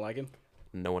 You don't like him?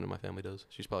 No one in my family does.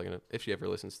 She's probably going to, if she ever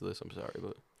listens to this, I'm sorry,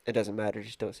 but It doesn't matter.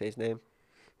 Just don't say his name.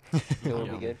 It'll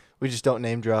Yeah. be good. We just don't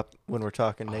name drop when we're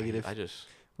talking Oh, negative. I just,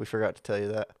 We forgot to tell you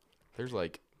that. there's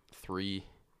like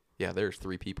there's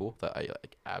 3 people that I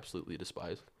like absolutely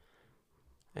despise.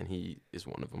 And he is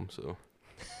one of them, so.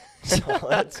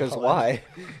 Because why?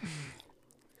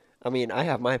 I mean, I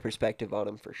have my perspective on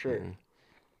him for sure.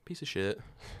 Piece of shit.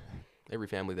 every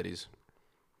family that he's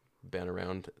been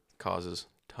around causes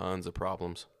tons of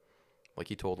problems. Like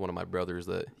he told one of my brothers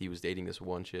that he was dating this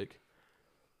one chick,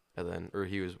 and then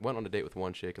went on a date with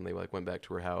one chick, and they like went back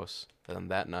to her house, and then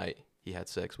that night he had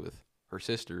sex with her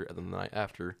sister, and then the night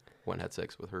after went and had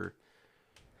sex with her.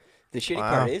 The shitty Wow.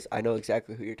 part is, I know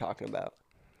exactly who you're talking about.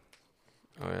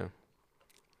 Oh yeah.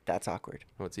 That's awkward.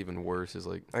 What's even worse is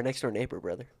like, Our next door neighbor,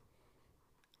 brother.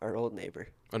 Our old neighbor.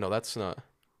 oh no, that's not.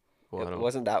 Well, It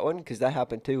wasn't that one? Because that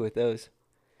happened too with those.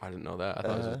 I didn't know that. I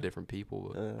thought it was Uh-huh. just different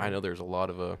people. But Uh-huh. I know there's a lot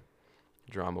of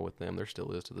drama with them. There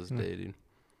still is to this day, dude.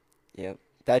 Yep.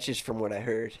 That's just from what I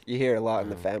heard. You hear a lot in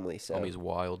the Yeah. family, so. Homie's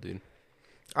wild, dude.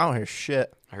 I don't hear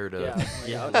shit. I heard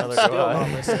Yeah, Another still guy. not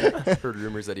listening. heard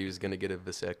rumors that he was gonna get a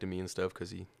vasectomy and stuff because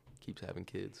he keeps having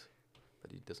kids,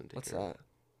 but he doesn't take What's care of. that?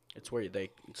 It's where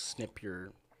they snip your.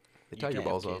 They you tie your can have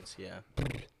balls off. kids, Yeah.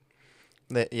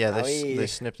 They Owie.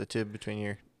 snip the tube between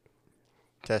your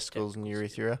testicles and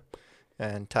urethra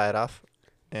and tie it off.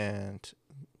 And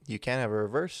you can have a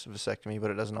reverse vasectomy,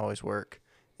 but it doesn't always work.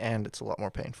 And it's a lot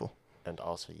more painful. And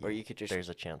also, Or you could just there's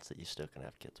a chance that you still can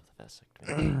have kids with a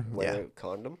vasectomy. wear Yeah. a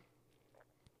condom.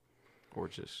 Or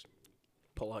just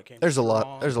Pull out game. There's a lot.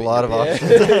 strong. There's a But lot of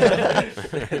you're-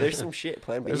 options. There's some shit.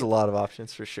 Plan B. There's a lot of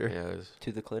options for sure. yeah. It's,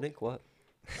 To the clinic? What?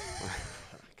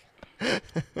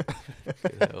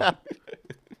 good hell.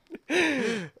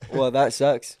 Well, that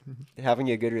sucks.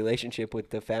 Having a good relationship with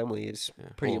the family is Yeah.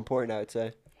 pretty Well, important, I would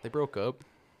say. They broke up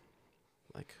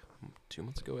like 2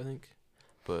 months ago, I think,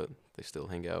 but they still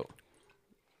hang out.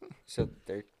 So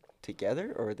they're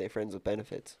together, or are they friends with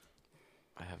benefits?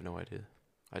 I have no idea.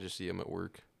 I just see them at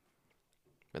work,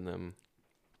 and them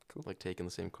Cool. like taking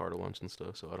the same car to lunch and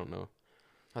stuff. So I don't know.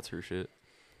 That's her shit.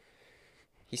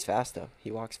 He's fast though.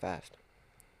 He walks fast.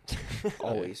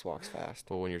 Always walks fast.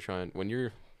 Well, when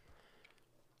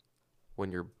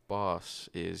your boss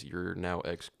is your now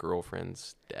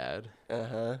ex-girlfriend's dad, Uh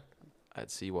huh. I'd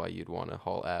see why you'd want to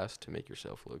haul ass to make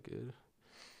yourself look good.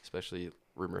 Especially,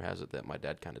 rumor has it that my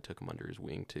dad kind of took him under his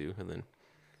wing too, and then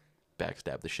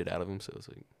backstabbed the shit out of him. So it's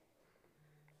like,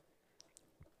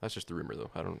 that's just the rumor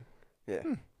though. I don't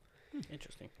Yeah.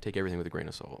 Interesting. take everything with a grain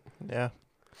of salt. Yeah.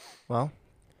 Well,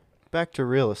 back to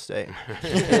real estate.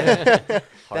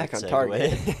 Back on segue.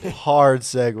 target. Hard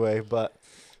segue, but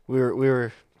we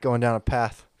were going down a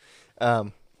path.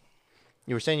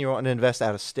 You were saying you were wanting to invest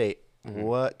out of state. Mhm.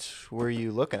 What were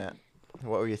you looking at?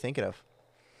 What were you thinking of?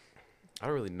 I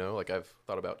don't really know. Like, I've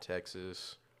thought about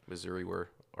Texas, Missouri, where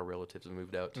our relatives have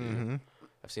moved out to. Mm-hmm.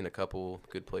 I've seen a couple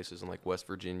good places in like West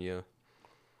Virginia,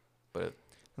 but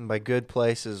And by good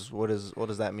places, what does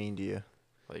that mean to you?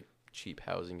 like cheap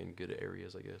housing in good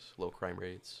areas, I guess. Low crime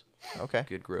rates, Okay.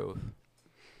 good growth.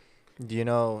 Do you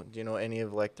know any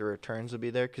of like the returns would be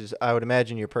there? Because I would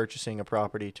imagine you're purchasing a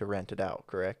property to rent it out,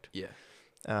 correct? Yeah.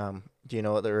 Do you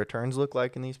know what the returns look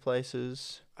like in these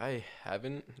places? I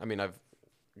haven't. I mean, I've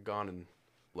gone and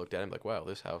looked at it like, wow,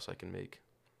 this house I can make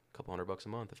a couple $100 a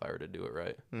month if I were to do it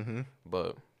right. Mm-hmm.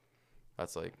 But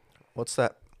that's like, What's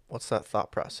that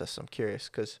thought process? I'm curious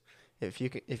because if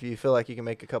you feel like you can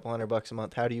make a couple $100 a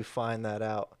month, how do you find that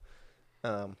out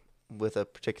with a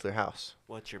particular house?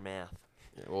 What's your math?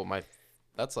 yeah, well,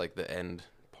 that's like the end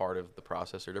part of the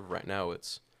process. Or right now,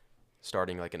 it's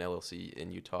starting like an LLC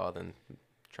in Utah, then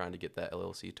trying to get that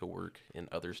LLC to work in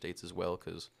other states as well,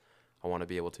 because I want to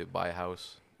be able to buy a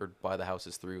house or buy the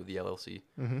houses through the LLC.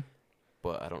 Mm-hmm.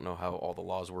 But I don't know how all the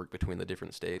laws work between the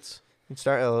different states. You can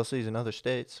start LLCs in other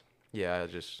states. Yeah,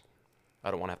 I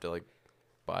don't want to have to like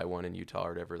buy one in Utah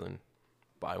or whatever, then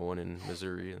buy one in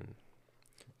Missouri, and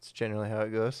It's generally how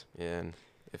it goes. and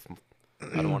if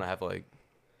I don't want to have like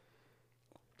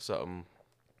something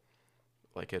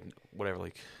like whatever,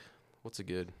 like what's a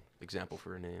good example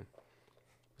for a name?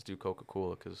 Let's do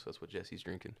Coca-Cola because that's what Jesse's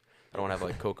drinking. I don't want to have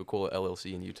like Coca-Cola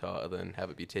LLC in Utah and then have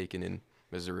it be taken in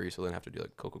Missouri, so then have to do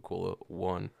like Coca-Cola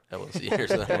 1 LLC or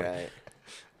something. Right.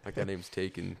 Like that name's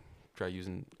taken. Try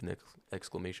using an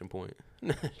exclamation point.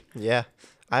 Yeah,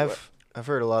 I've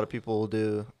heard a lot of people will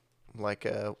do like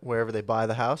wherever they buy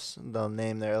the house, they'll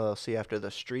name their LLC after the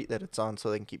street that it's on,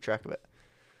 so they can keep track of it.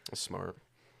 That's smart.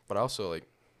 But I also like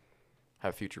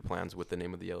have future plans with the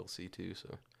name of the LLC too. So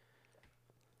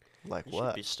Like You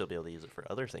what? should still be able to use it for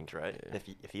other things, right? Yeah.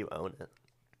 If you own it, it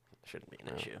shouldn't be an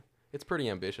Yeah. issue. it's pretty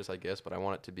ambitious, I guess. But I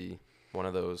want it to be one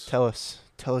of those. Tell us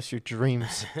your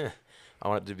dreams. I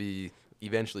want it to be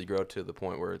eventually grow to the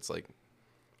point where it's like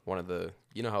one of the,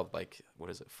 you know how like, what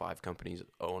is it, 5 companies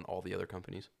own all the other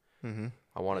companies. Mm-hmm.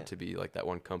 I want Yeah. it to be like that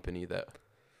one company that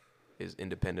is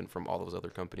independent from all those other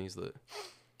companies that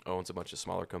owns a bunch of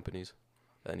smaller companies.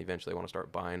 Then eventually I want to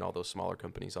start buying all those smaller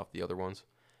companies off the other ones.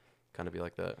 Kind of be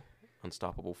like that.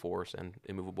 unstoppable force and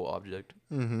immovable object,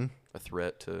 Mm-hmm. a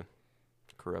threat to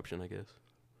corruption, I guess.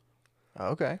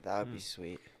 Okay. That would be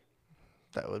sweet.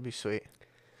 That would be sweet.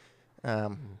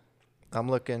 I'm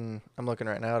looking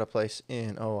right now at a place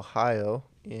in Ohio,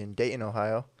 in Dayton,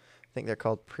 Ohio. I think they're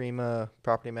called Prima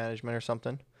Property Management or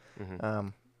something. Mm-hmm.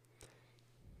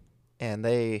 And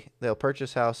they'll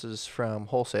purchase houses from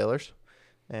wholesalers,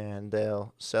 and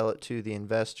they'll sell it to the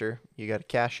investor. You got to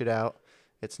cash it out.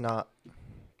 It's not.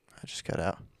 I just cut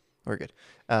out. We're good.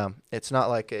 It's not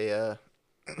like a.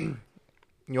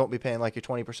 You won't be paying like your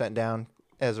 20% down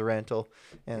as a rental,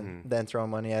 and then throwing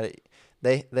money at it.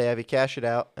 They have you cash it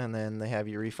out, and then they have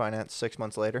you refinance 6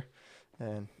 months later,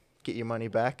 and get your money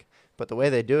back. But the way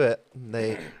they do it,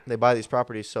 they buy these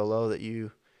properties so low that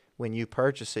when you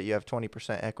purchase it, you have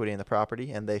 20% equity in the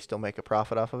property, and they still make a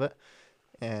profit off of it.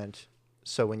 And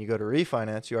so when you go to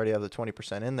refinance, you already have the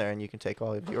 20% in there, and you can take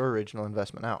all of your original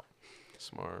investment out.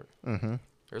 Smart. Mm-hmm.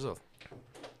 There's a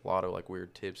lot of like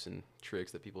weird tips and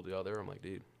tricks that people do out there. I'm like,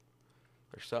 dude,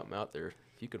 there's something out there.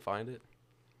 If you can find it.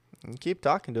 And keep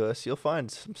talking to us. You'll find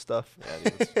some stuff. Yeah,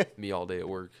 dude, it's me all day at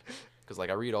work. Because like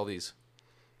I read all these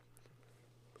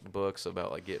books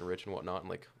about like getting rich and whatnot, and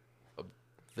like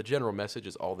the general message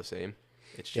is all the same.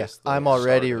 It's just I'm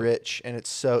already startup. rich, and it's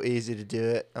so easy to do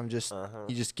it.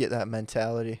 You just get that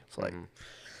mentality. It's like,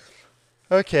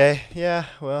 okay, yeah,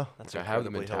 well, That's I have the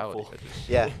incredibly mentality. helpful. I just-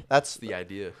 yeah, that's the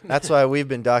idea. that's why we've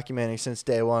been documenting since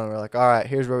day one. We're like, all right,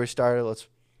 here's where we started.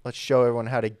 Let's show everyone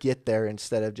how to get there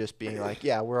instead of just being like,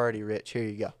 yeah, we're already rich. Here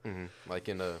you go. Like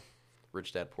in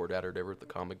Rich Dad Poor Dad or whatever, the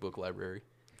comic book library.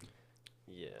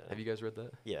 Yeah. Have you guys read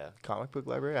that? Yeah. Comic book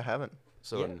library? I haven't.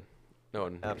 So Yeah.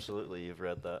 in Absolutely, you've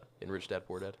read that. in Rich Dad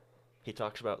Poor Dad. He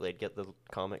talks about they'd get the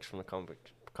comics from the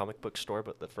comic book store,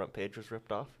 but the front page was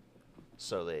ripped off.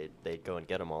 So they'd go and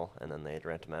get them all, and then they'd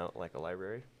rent them out like a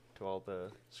library to all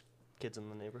the kids in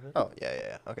the neighborhood. Oh,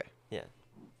 yeah. Okay. Yeah.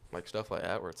 Like stuff like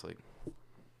that where it's like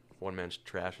one man's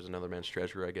trash is another man's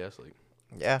treasure, I guess. Like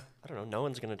Yeah. I don't know. No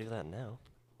one's gonna do that now.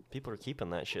 People are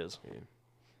keeping that shiz. yeah.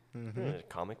 Mm-hmm.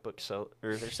 Comic book sell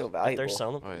or They're so if they're valuable.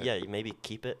 selling them. Oh, yeah. Yeah, you maybe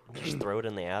keep it, just throw it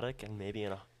in the attic, and maybe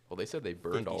in a Well, they said they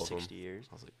burned 50, all of them. 60 years.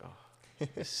 I was like, oh,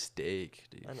 mistake,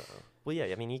 dude. I know. Well, yeah.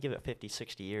 I mean, you give it 50,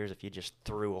 60 years if you just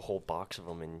threw a whole box of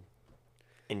them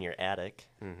in your attic.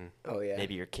 Mm-hmm. Oh yeah.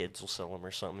 Maybe your kids will sell them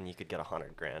or something. You could get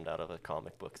 $100,000 out of a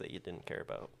comic book that you didn't care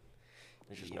about.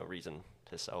 There's just no reason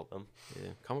to sell them. Yeah,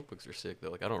 comic books are sick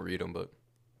though. Like I don't read them, but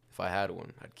if I had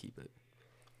one, I'd keep it.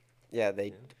 Yeah,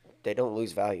 they don't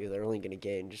lose value. They're only going to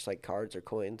gain, just like cards or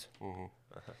coins. Mm-hmm.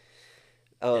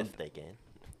 If they can.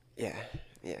 Yeah.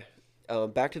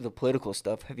 Back to the political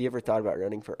stuff. Have you ever thought about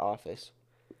running for office?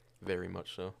 Very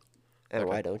much so. And Like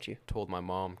why I don't you? Told my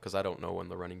mom because I don't know when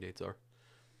the running dates are.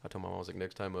 I told my mom I was like,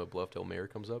 next time a Bluffdale mayor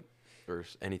comes up, or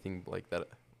anything like that,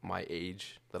 my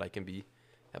age that I can be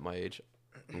at my age,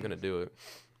 I'm gonna do it.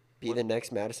 Be the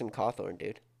next Madison Cawthorn,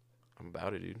 dude. I'm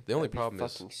about it, dude. The only That'd be problem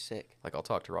is, fucking sick. like, I'll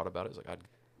talk to Rod about it. Is like I'd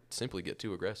simply get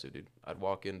too aggressive, dude. I'd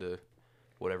walk into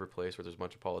whatever place where there's a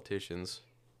bunch of politicians,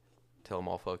 tell them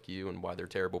all fuck you and why they're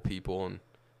terrible people and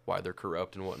why they're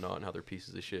corrupt and whatnot and how they're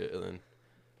pieces of shit. And then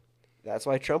That's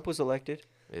why Trump was elected,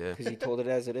 yeah, because he told it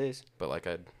as it is. but like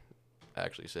I'd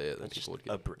actually say it, then That's just people would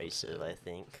get abrasive, I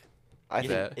think. I You-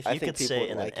 think if I you think could people say would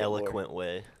it in like an it more. eloquent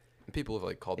way. People have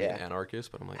like called me Yeah. an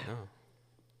anarchist, but I'm like, no,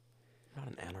 I'm not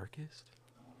an anarchist.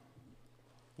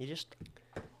 You just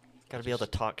gotta be able to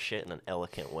talk shit in an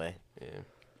eloquent way. Yeah,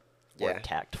 Or Yeah.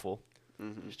 tactful.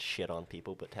 Mhm. Just shit on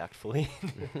people, but tactfully.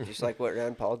 Just like what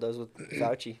Rand Paul does with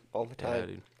Fauci all the yeah, time.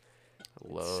 dude. I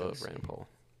so love sick. Rand Paul.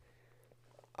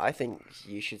 I think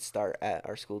you should start at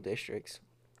our school districts.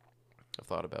 I've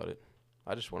thought about it.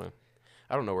 I just want to.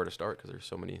 I don't know where to start because there's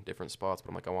so many different spots. But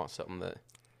I'm like, I want something that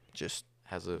Just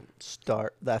has a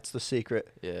start. That's the secret.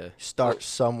 yeah. Start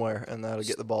somewhere, and that'll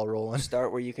get the ball rolling.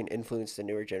 Start where you can influence the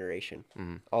newer generation,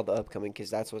 Mm-hmm. all the upcoming, because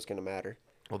that's what's going to matter.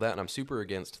 Well, that and I'm super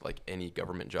against like any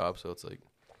government job. So it's like,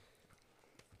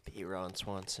 Be Ron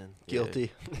Swanson. yeah.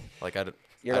 Guilty. Like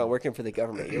You're I- not working for the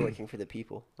government. You're working for the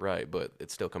people. right, but it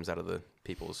still comes out of the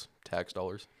people's tax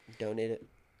dollars. Donate it.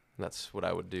 That's what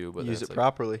I would do. But Use that's it like,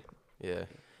 properly. Yeah,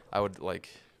 I would like.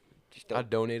 Just don't. I'd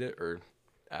donate it or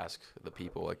ask the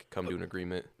people like come to an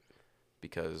agreement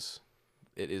because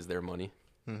it is their money.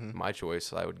 Mm-hmm. My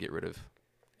choice. I would get rid of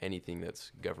anything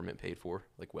that's government paid for,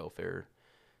 like welfare,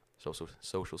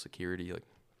 social security. Like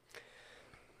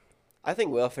I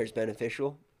think welfare is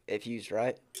beneficial if used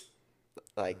right,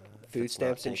 like If food it's not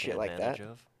stamps and taken shit like that. advantage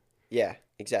of. Yeah,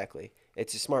 exactly.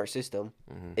 It's a smart system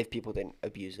mhm. if people didn't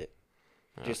abuse it,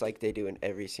 Yeah. just like they do in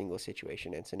every single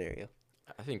situation and scenario.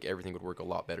 I think everything would work a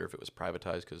lot better if it was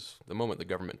privatized, because the moment the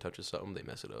government touches something, they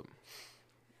mess it up.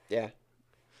 Yeah.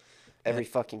 Every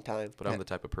fucking time. But I'm the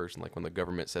type of person, like, when the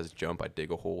government says jump, I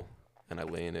dig a hole and I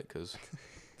lay in it, because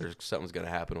there's something's going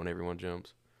to happen when everyone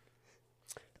jumps.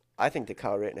 I think the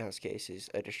Kyle Rittenhouse case is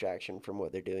a distraction from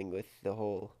what they're doing with the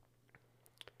whole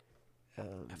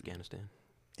Afghanistan.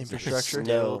 Infrastructure.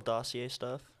 Still No. dossier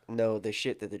stuff. No, the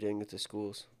shit that they're doing with the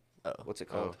schools. Oh. What's it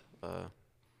called?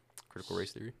 Critical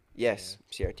race theory. Yes,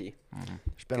 CRT.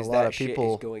 There's been a 'Cause lot that of shit is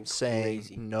people going saying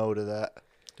crazy. no to that.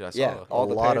 Dude, I saw Yeah, all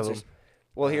the lot of parents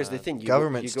well, here's the thing.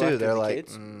 Governments you go too. after They're the like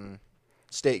kids.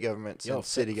 state governments Yo, and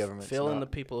city governments. Fill in not- the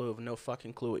people who have no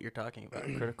fucking clue what you're talking about.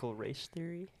 Critical race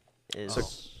theory is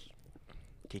So-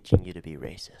 teaching you to be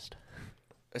racist.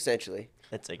 Essentially.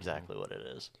 That's exactly what it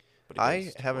is. but it I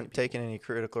goes to haven't white taken any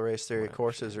critical race theory Right,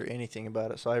 courses or anything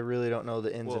about it, so I really don't know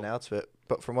the ins and Well- outs of it.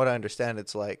 But from what I understand,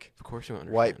 it's like Of course you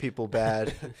understand. white people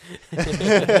bad. From what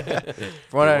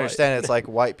You're I right. understand, it's like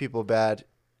white people bad,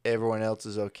 everyone else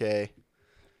is okay,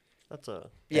 That's a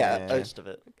Yeah, And- most of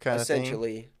it. kind of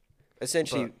thing.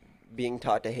 essentially being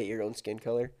taught to hate your own skin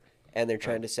color, and they're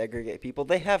trying to segregate people.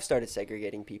 They have started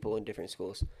segregating people in different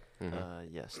schools.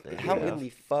 Yes, they How have. in the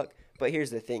fuck? But here's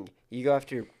the thing: you go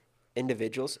after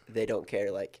individuals, they don't care.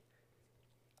 Like,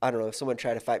 I don't know, if someone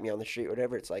tried to fight me on the street or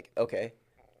whatever, it's like, okay,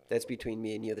 that's between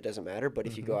me and you. That doesn't matter. But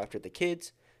if you go after the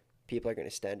kids, people are going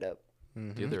to stand up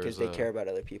Mhm. Dude, there because was they care about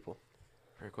other people.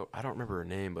 very cool. I don't remember her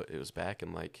name, but it was back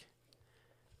in, like,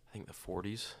 I think the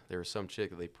 40s. There was some chick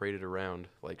that they paraded around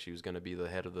like she was going to be the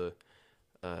head of the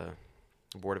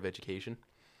Board of Education.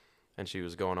 And she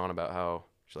was going on about how,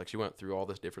 she went through all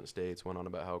this different states, went on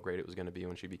about how great it was going to be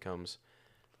when she becomes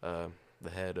the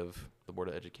head of the Board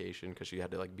of Education, because she had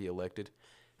to, like, be elected.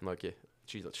 And, like, yeah,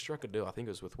 she struck a deal. I think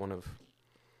it was with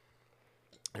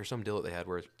there's some deal that they had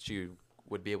where she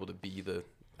would be able to be the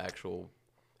actual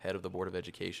head of the Board of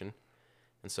Education.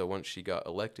 And so once she got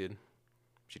elected,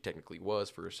 she technically was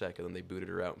for a second, then they booted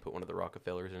her out and put one of the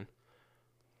Rockefellers in.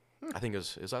 I think it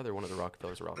was either one of the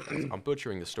Rockefellers or Rockefellers. I'm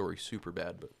butchering the story super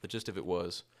bad, but the gist of it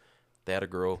was they had a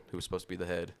girl who was supposed to be the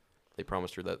head. They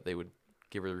promised her that they would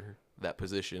give her that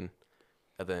position,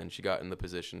 and then she got in the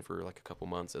position for like a couple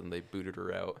months, and they booted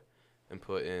her out and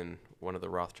put in one of the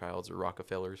Rothschilds or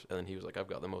Rockefellers. And then he was like, I've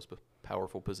got the most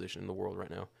powerful position in the world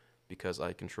right now because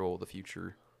I control the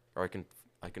future, or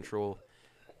I control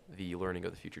the learning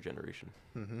of the future generation.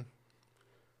 Mhm.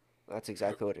 That's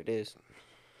exactly what it is.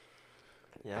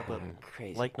 Yeah, but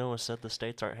Crazy. like Noah said, the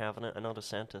states aren't having it. I know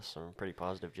DeSantis, I'm pretty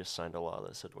positive, just signed a law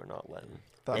that said we're not letting.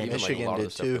 Thought Even like a Michigan lot of did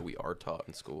the stuff too. that we are taught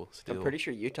in school still. I'm pretty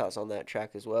sure Utah's on that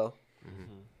track as well.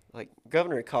 Mhm. Like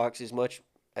Governor Cox, as much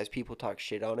as people talk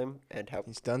shit on him and how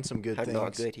He's done some good how things.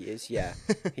 not good he is, yeah,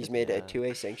 he's made a Yeah.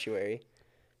 2A sanctuary.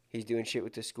 He's doing shit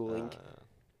with the schooling.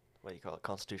 What do you call it?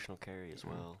 Constitutional carry as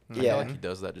well. I feel Yeah. like he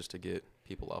does that just to get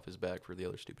people off his back for the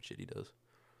other stupid shit he does.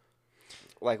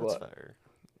 Like That's what? fair.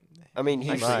 I mean,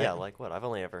 he's Actually, might. yeah, like what? I've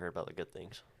only ever heard about the good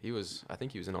things. I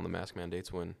think he was in on the mask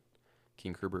mandates when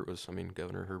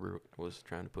Governor Herbert was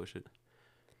trying to push it.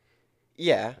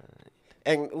 yeah.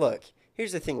 And look,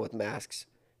 here's the thing with masks.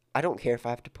 I don't care if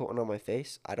I have to put one on my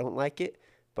face. I don't like it,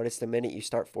 but it's the minute you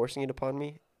start forcing it upon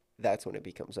me, that's when it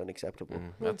becomes unacceptable.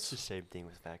 That's the same thing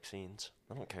with vaccines.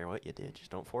 I don't care what you did, just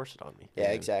don't force it on me.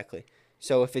 Yeah, exactly.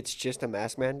 So if it's just a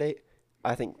mask mandate,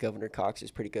 I think Governor Cox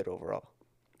is pretty good overall.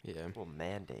 Yeah. Well,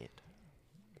 mandate.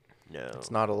 No.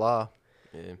 It's not a law.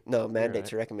 Yeah. No,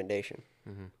 mandate's right. a recommendation.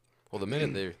 Mm-hmm. Well, the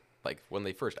minute when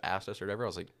they first asked us or whatever, I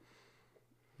was like,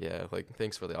 yeah, like,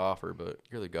 thanks for the offer, but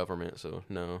you're the government, so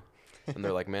no. And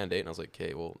they're like, mandate. And I was like,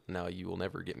 okay, well, now you will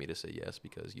never get me to say yes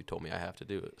because you told me I have to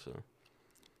do it, so.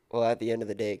 Well, at the end of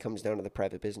the day, it comes down to the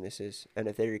private businesses, and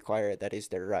if they require it, that is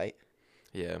their right.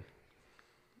 Yeah.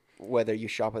 Whether you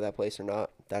shop at that place or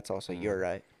not, that's also your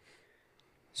right.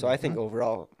 So I think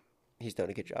overall, he's done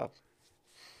a good job.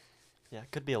 Yeah,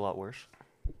 it could be a lot worse.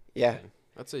 Yeah.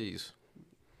 I'd say he's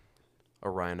a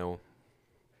rhino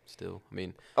still. I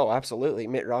mean, Oh, absolutely.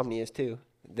 Mitt Romney is too.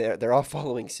 They're all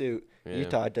following suit. yeah,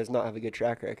 Utah does not have a good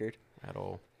track record. at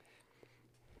all.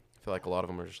 I feel like a lot of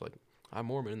them are just like, I'm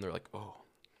Mormon, and they're like, oh,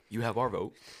 you have our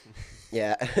vote.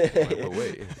 Yeah. But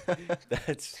wait.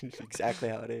 That's exactly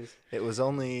how it is. It was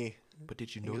only But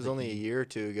did you it know was that only a year or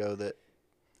two ago that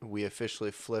we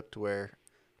officially flipped where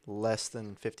less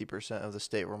than 50% of the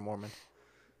state were Mormon.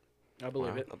 I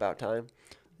believe Wow. it. About time.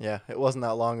 Yeah, it wasn't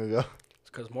that long ago. It's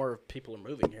because more people are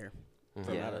moving here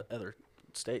from Yeah. out of other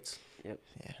states. Yeah,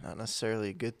 not necessarily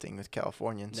a good thing with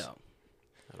Californians. No,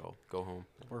 at all? Go home.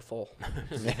 we're full.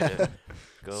 Yeah.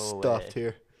 Go Stuffed away.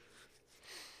 here.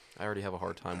 I already have a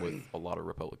hard time with a lot of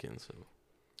Republicans,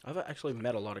 so I've actually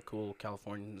met a lot of cool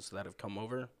Californians that have come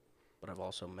over, but I've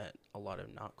also met a lot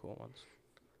of not cool ones.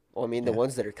 Well, I mean, the Yeah.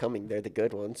 ones that are coming, they're the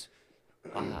good ones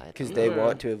I because don't they know.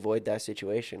 want to avoid that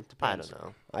situation. I don't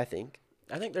know. I think.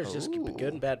 I think there's just good Ooh.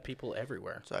 and bad people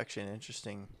everywhere. It's actually an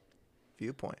interesting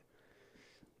viewpoint.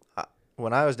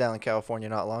 When I was down in California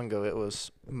not long ago, it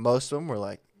was most of them were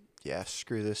like, "Yeah,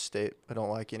 screw this state. I don't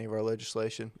like any of our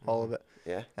legislation, all of it."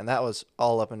 Yeah, And that was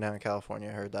all up and down California.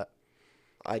 I heard that.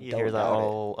 I You don't hear that doubt it.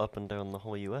 all up and down the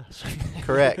whole U.S.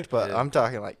 Correct, but Yeah. I'm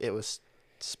talking like it was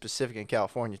specific in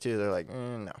California too. They're like,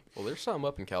 no. Well, there's some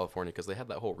up in California because they had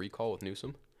that whole recall with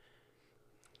Newsom.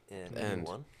 And And-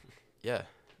 one. Yeah,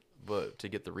 but to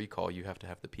get the recall, you have to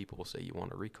have the people say you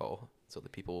want a recall. So the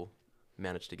people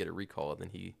managed to get a recall, and then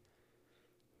he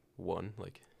won.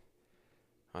 Like,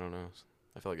 I don't know.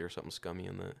 I feel like there's something scummy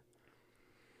in that.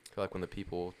 I feel like when the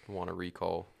people want a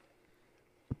recall,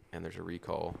 and there's a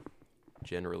recall,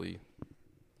 generally,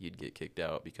 you'd get kicked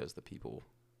out because the people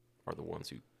are the ones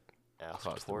who Asked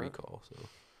caused the for it. recall. So,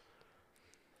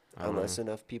 I don't Unless know.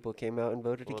 enough people came out and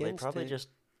voted Well, they against probably it. just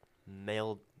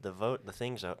mailed the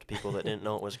things out to people that didn't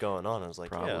know what was going on. And was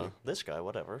like, yeah, Probably. this guy,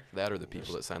 whatever. That or the people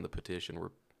Just- that signed the petition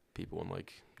were people in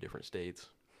like different states.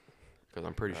 Because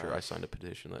I'm pretty sure I signed a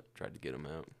petition that tried to get them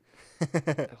out.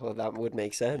 Well, that would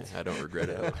make sense. Yeah, I don't regret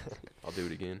it. I'll do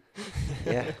it again.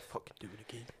 Yeah, Fucking do it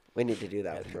again. we need to do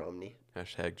that with Romney.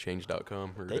 Hashtag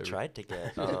change.com. Or They whatever. tried to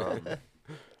get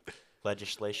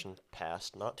legislation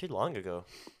passed not too long ago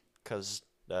because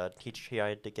he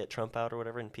tried to get Trump out or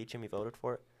whatever, impeach him. He voted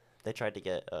for it. They tried to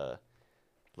get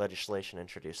legislation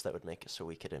introduced that would make it so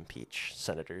we could impeach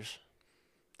senators.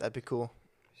 That'd be cool.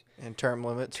 And term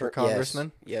limits for Yes,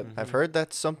 congressmen. Yep. I've heard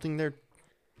that's something they're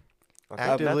Okay,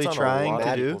 Actively that's on a trying lot to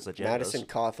of do. people's agendas. Madison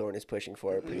Cawthorn is pushing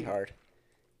for it pretty hard.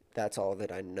 That's all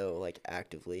that I know, like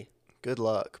actively. good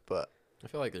luck, but I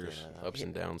feel like there's Yeah. ups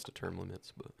and downs to term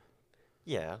limits, but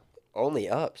Yeah, Only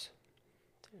ups.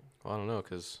 I don't know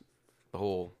because the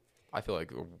whole. I feel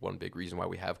like one big reason why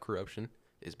we have corruption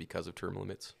is because of term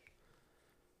limits.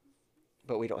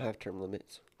 But we don't have term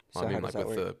limits. So I mean, how does like that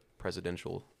with work? the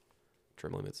presidential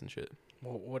term limits and shit.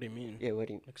 Well, what do you mean? Yeah, what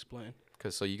do you... Explain.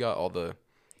 Because so you got all the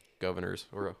governors,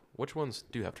 or which ones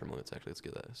do have term limits? Actually, let's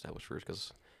get that established first.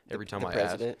 Because every time the I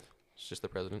president? ask, it's just the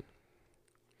president.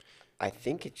 I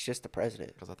think it's just the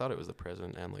president. Because I thought it was the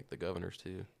president and like the governors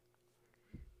too.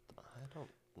 I don't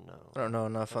know. I don't know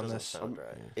enough That on doesn't this. sound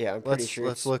right. Yeah, I'm pretty Let's sure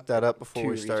let's it's look that up before two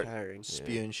we start retiring.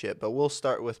 spewing shit. But we'll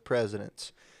start with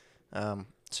presidents.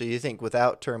 So you think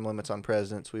without term limits on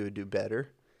presidents, we would do better,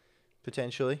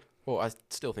 potentially? Well, I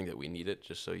still think that we need it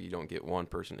just so you don't get one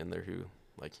person in there who,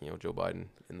 like, Joe Biden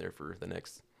in there for the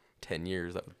next 10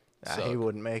 years. That would suck. He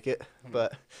wouldn't make it,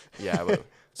 but Yeah, but I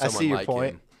someone see your like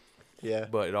point. him. yeah.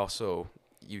 But it also,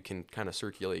 you can kind of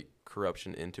circulate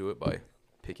corruption into it by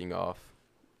picking off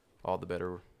all the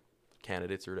better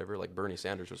candidates or whatever. Like Bernie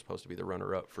Sanders was supposed to be the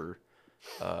runner-up for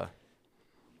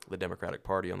the Democratic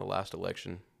Party on the last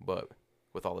election, but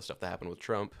with all the stuff that happened with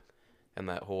Trump and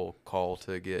that whole call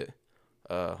to get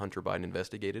Hunter Biden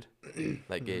investigated,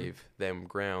 that gave them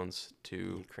grounds The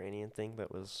to, Ukrainian thing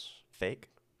that was fake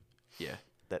yeah.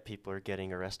 that people are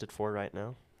getting arrested for right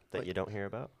now that Like- you don't hear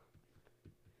about.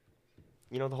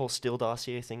 You know the whole Steele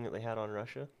dossier thing that they had on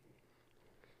Russia?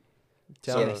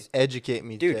 Tell Yes. me, educate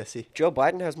me, Dude. Jesse. Joe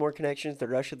Biden has more connections to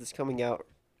Russia that's coming out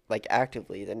like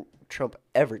actively than Trump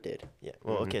ever did. Yeah.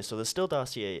 Well, Mhm. okay, so the Steele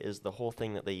dossier is the whole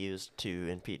thing that they used to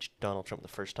impeach Donald Trump the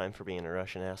first time for being a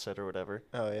Russian asset or whatever.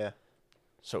 Oh yeah.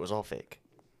 So it was all fake.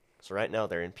 So right now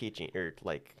they're impeaching or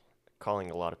like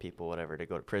calling a lot of people whatever to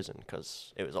go to prison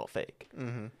because it was all fake.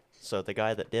 Mm-hmm. So the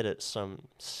guy that did it, some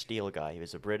Steele guy, he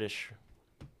was a British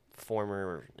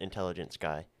former intelligence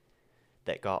guy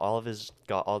that got all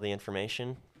the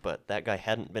information, but that guy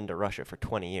hadn't been to Russia for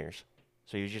 20 years.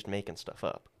 So he was just making stuff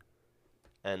up.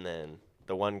 And then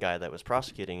the one guy that was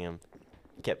prosecuting him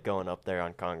kept going up there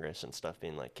on Congress and stuff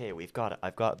being like, "Hey, we've got it.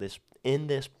 I've got this in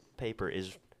this paper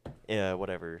is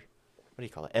whatever what do you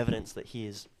call it? Evidence that he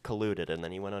is colluded." And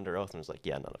then he went under oath and was like,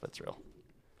 "Yeah, none of it's real."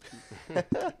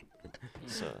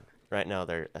 So right now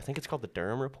I think it's called the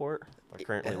Durham Report. They're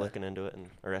currently looking into it and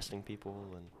arresting people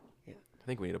and I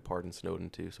think we need to pardon Snowden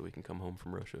too so we can come home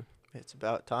from Russia. It's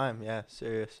about time. Yeah,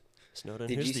 serious. Snowden.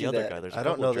 Did Who's you the see other that? guy? There's a I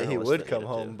don't couple know that he journalists would that come need it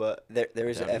home, too. but There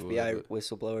was Yeah, an he would, FBI but-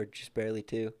 whistleblower just barely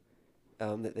too,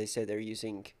 that they said they're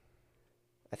using,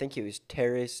 I think it was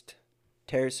terrorist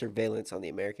surveillance on the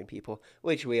American people,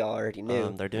 which we all already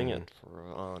knew. They're doing it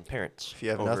on parents. if you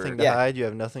have over- nothing to Yeah. hide, you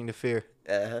have nothing to fear.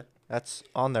 Uh-huh. That's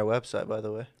on their website, by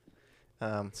the way.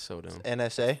 It's so dumb.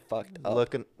 NSA. Fucked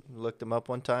up. Looked them up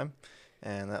one time,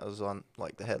 and that was on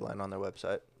like the headline on their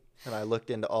website. And I looked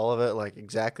into all of it, like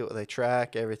exactly what they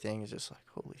track. Everything is just like,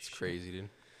 holy It's shit. crazy, dude.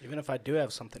 Even if I do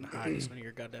have something to hide, it's none of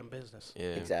your goddamn business. Yeah.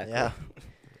 Exactly. Yeah,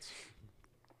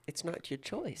 It's not your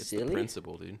choice, It's the silly.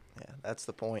 principle, dude. yeah, that's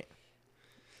the point.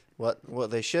 What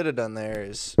they should have done there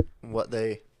is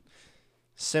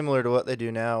similar to what they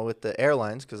do now with the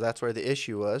airlines, because that's where the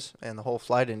issue was, and the whole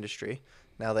flight industry.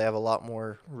 Now they have a lot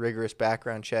more rigorous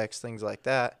background checks, things like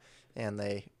that, and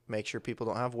they make sure people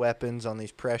don't have weapons on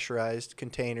these pressurized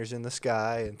containers in the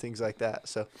sky and things like that.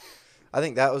 So I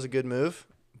think that was a good move,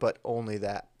 but only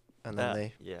that. And then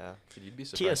That, yeah. Dude, you'd be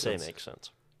surprised TSA makes sense.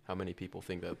 how many people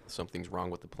think that something's wrong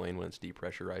with the plane when it's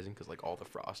depressurizing because, like, all the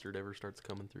frost or whatever starts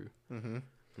coming through. Mm-hmm.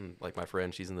 And, like, my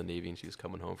friend, she's in the Navy, and she was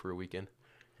coming home for a weekend,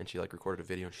 and she, like, recorded a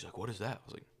video, and she's like, what is that? I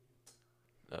was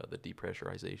like, the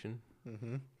depressurization.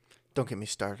 Mm-hmm. Don't get me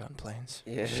started on planes.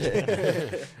 Yeah.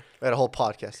 We had a whole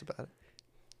podcast about it.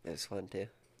 It was fun too.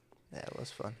 Yeah, it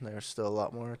was fun. There's still a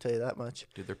lot more, I'll tell you that much.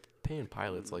 Dude, they're paying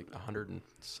pilots, like, $100 and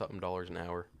something an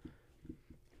hour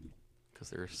because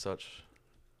they're such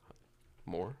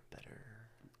more. Better.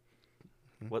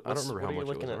 Mhm. What, I don't what's- remember what how are you much it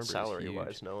was. looking I at remember it was salary-wise,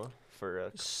 huge. Noah?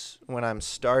 For When I'm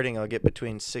starting, I'll get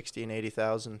between 60 and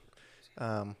 80,000,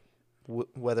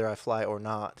 whether I fly or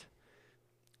not.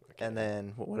 And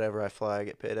then whatever I fly, I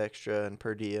get paid extra and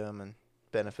per diem and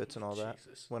benefits and all that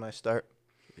Jesus. when I start.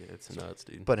 Yeah, it's nuts,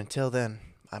 dude. But until then,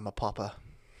 I'm a papa.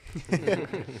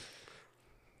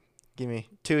 Give me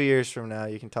 2 years from now,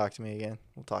 you can talk to me again.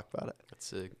 We'll talk about it. That's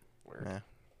sick. Yeah.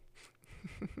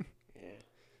 Yeah.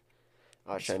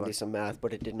 I was That's trying to fun. do some math,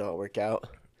 but it did not work out.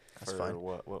 That's for fine.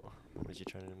 what was you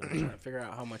trying to do? Trying to figure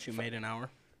out how much you made an hour.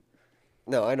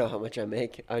 No, I know how much I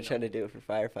make. I was trying to do it for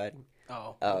firefighting.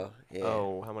 Oh. Oh, yeah.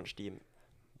 Oh, how much do you?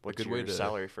 What's good your way to-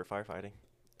 salary for firefighting?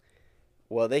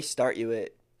 Well, they start you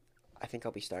at, I think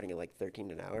I'll be starting at like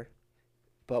 13 an hour.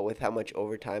 But with how much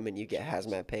overtime and you get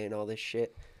hazmat pay and all this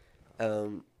shit,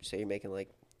 so you're making like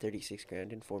 36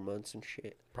 grand in 4 months and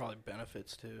shit. Probably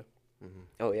benefits too. Mm-hmm.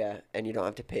 Oh yeah, and you don't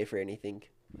have to pay for anything.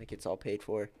 Like it's all paid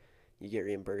for. You get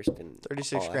reimbursed and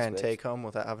 36 all grand aspects. take home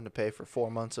without having to pay for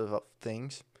 4 months of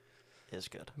things Is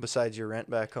good. besides your rent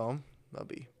back home. That'll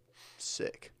be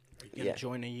sick. Are you gonna Yeah.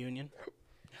 join a union?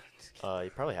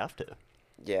 You probably have to.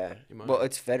 Yeah. You might. Well,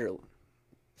 it's federal.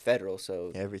 Federal,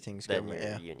 so Yeah, everything's Then government.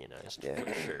 you're Yeah, unionized Yeah.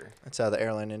 for sure. that's how the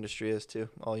airline industry is too.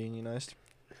 All unionized.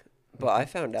 but I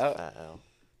found out Fat Al.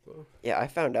 Yeah, I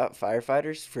found out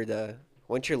firefighters for the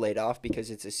once you're laid off because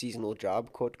it's a seasonal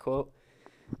job, quote quote,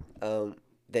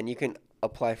 then you can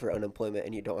apply for unemployment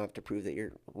and you don't have to prove that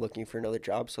you're looking for another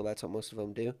job. So that's what most of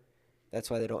them do. That's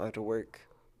why they don't have to work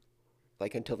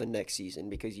like until the next season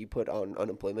because you put on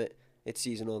unemployment. It's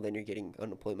seasonal, then you're getting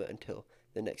unemployment until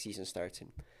the next season starts,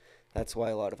 and that's why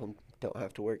a lot of them don't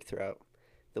have to work throughout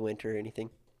the winter or anything.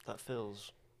 That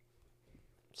feels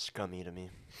scummy to me.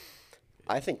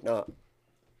 I think not,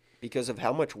 because of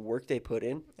how much work they put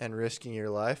in. And risking your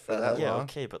life for that Yeah, long.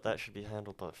 okay, but that should be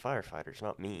handled by firefighters,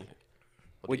 not me.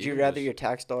 Would you rather your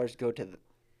tax dollars go to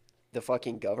the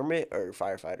fucking government or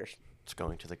firefighters? It's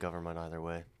going to the government either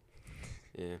way.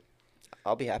 Yeah.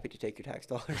 I'll be happy to take your tax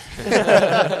dollars.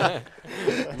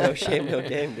 No shame, no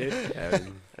game, dude. That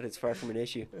is far from an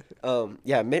issue.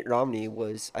 Yeah, Mitt Romney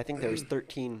was. I think there was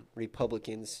 13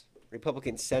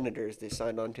 Republican senators that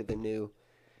signed on to the new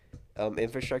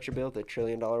infrastructure bill, the $1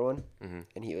 trillion one, Mm-hmm.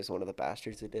 and he was one of the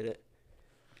bastards that did it.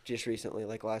 Just recently,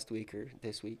 like last week or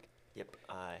this week. Yep,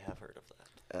 I have heard of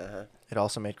that. Uh huh. It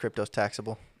also made cryptos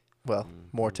taxable. Well,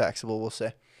 more Mhm. taxable, we'll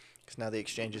say, because now the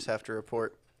exchanges have to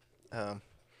report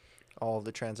all of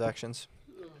the transactions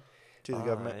to the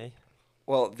government.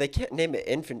 Well, they can't name it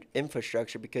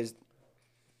infrastructure because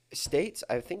states,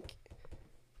 I think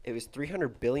it was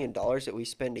 $300 billion that we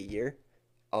spend a year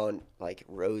on like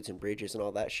roads and bridges and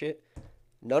all that shit.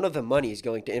 None of the money is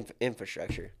going to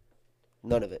infrastructure.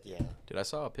 None of it. Yeah. Dude, I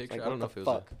saw a picture. Like, I don't know what if it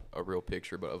the was a real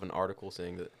picture, but of an article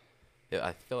saying that. Yeah,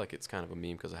 I feel like it's kind of a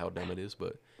meme because of how dumb it is,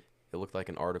 but it looked like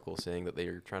an article saying that they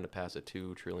are trying to pass a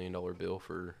 $2 trillion bill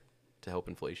to help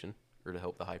inflation or to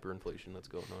help the hyperinflation that's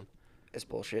going on. It's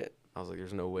bullshit. I was like,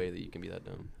 there's no way that you can be that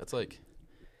dumb. That's like,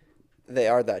 They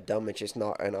are that dumb. It's just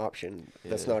not an option.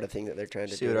 That's Yeah. not a thing that they're trying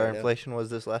to See do what our right now. inflation was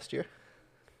this last year?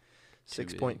 Too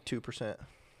big. 6.2%.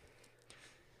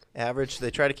 Average,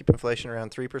 they try to keep inflation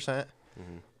around 3%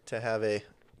 to have a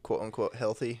quote-unquote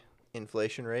healthy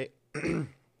inflation rate.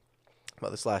 Well,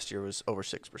 this last year was over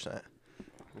 6%.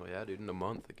 well, yeah, dude, in a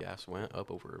month, the gas went up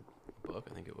over a buck,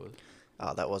 I think it was.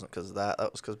 That wasn't because of that.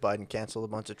 That was because Biden canceled a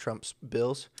bunch of Trump's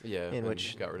bills. Yeah, In and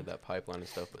which- got rid of that pipeline and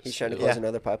stuff. But He's trying to still. close Yeah.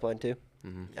 another pipeline too,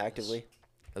 Mhm. actively.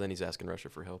 And then he's asking Russia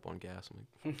for help on gas. I'm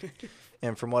like,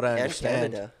 And from what I And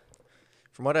understand, Canada.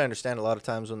 from what I understand, a lot of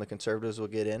times when the conservatives will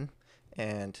get in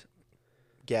and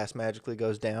gas magically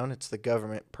goes down, it's the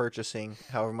government purchasing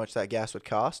however much that gas would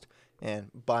cost and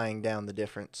buying down the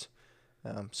difference.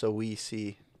 So we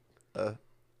see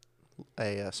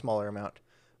a smaller amount.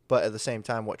 But at the same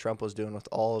time, what Trump was doing with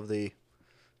all of the,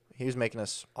 he was making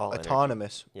us All energy.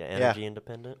 autonomous. Yeah, energy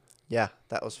independent. Yeah,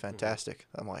 that was fantastic.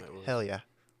 I'm like, That was. hell yeah,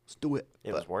 let's do it.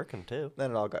 It was working too.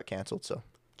 Then it all got canceled, so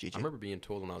I GG. remember being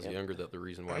told when I was younger that the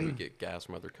reason why we get gas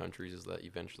from other countries is that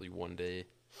eventually one day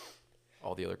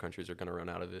all the other countries are going to run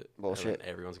out of it. Bullshit. And then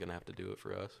everyone's going to have to do it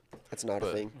for us. That's not a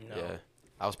But, thing. No. Yeah.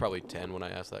 I was probably 10 when I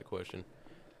asked that question.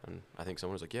 And I think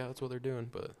someone was like, yeah, that's what they're doing.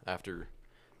 But after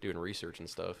doing research and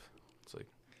stuff, it's like,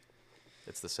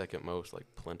 it's the second most, like,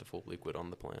 plentiful liquid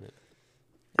on the planet.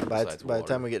 By besides the water.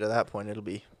 time we get to that point, it'll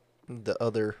be the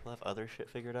other. We'll have other shit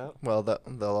figured out. Well,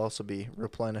 they'll also be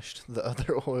replenished, the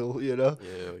other oil, you know?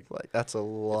 Yeah. Like, that's a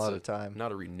lot a- of time.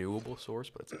 Not a renewable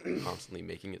source, but it's constantly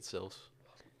making itself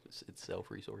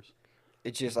resource.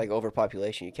 It's just like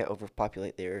overpopulation. You can't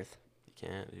overpopulate the earth. You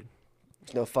can't, dude.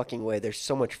 There's no fucking way. There's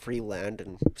so much free land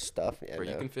and stuff. Yeah, Bro,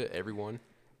 no. you can fit everyone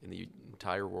in the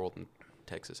entire world in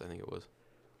Texas, I think it was.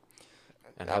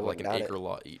 And I have like wouldn't an doubt acre it.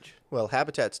 lot each. Well,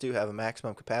 habitats do have a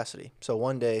maximum capacity. So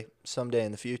someday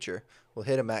in the future, we'll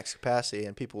hit a max capacity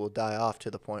and people will die off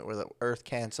to the point where the earth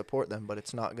can support them, but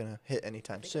it's not going to hit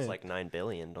anytime soon. It's like 9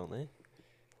 billion, don't they?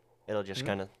 It'll just Hmm?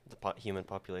 kind of, the human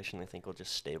population, I think, will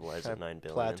just stabilize at 9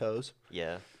 billion. plateaus.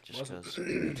 Yeah, just Wasn't-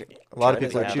 because. A lot of China's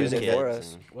people are not choosing doing it for it.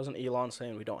 us. Wasn't Elon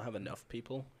saying we don't have enough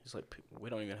people? He's like, we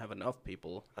don't even have enough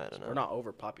people. I don't know. We're not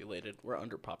overpopulated. We're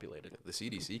underpopulated. The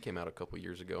CDC came out a couple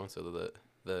years ago and said that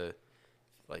the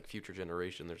like future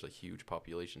generation, there's a huge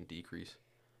population decrease.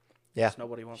 Yeah, 'Cause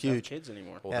nobody wants to have huge. kids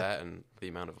anymore. Well, Yeah. that and the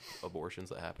amount of abortions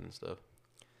that happen and stuff.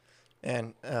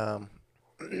 And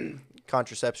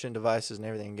contraception devices and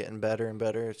everything getting better and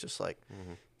better. It's just like,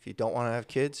 Mm-hmm. if you don't want to have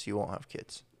kids, you won't have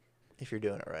kids if you're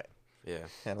doing it right. Yeah.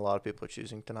 And a lot of people are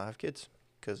choosing to not have kids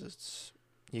because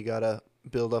you got to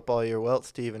build up all your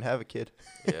wealth to even have a kid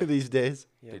Yeah. these days.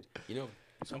 Yeah. Dude, you know,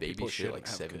 Some people babies shit shouldn't like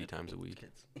have 70 kid- times a week.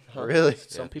 kids. Huh. Really?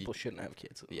 Some Yeah, people shouldn't have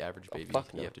kids. The average Oh, baby,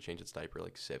 fuck you no. have to change its diaper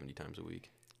like 70 times a week.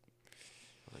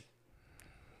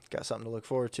 Got something to look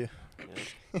forward to.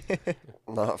 Yeah.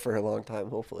 Not for a long time,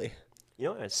 hopefully. You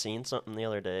know, I seen something the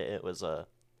other day. It was a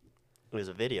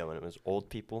video, and it was old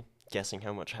people guessing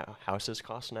how much houses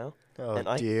cost now. Oh, and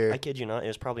dear. I kid you not, it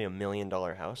was probably $1 million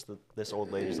house. This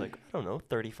old lady's like, I don't know,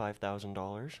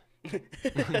 $35,000.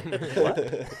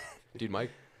 Dude,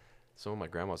 some of my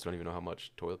grandmas don't even know how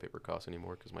much toilet paper costs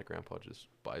anymore because my grandpa just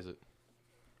buys it.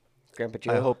 Grandpa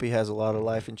Joe. I hope he has a lot of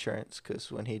life insurance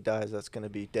because when he dies, that's going to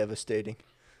be devastating.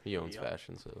 He owns Yep.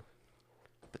 fashion, so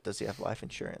But does he have life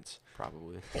insurance?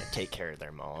 probably. Yeah, take care of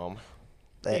their mom.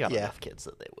 They got yeah, enough kids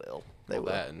that they will. they Well,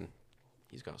 will. that and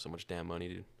he's got so much damn money,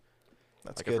 dude.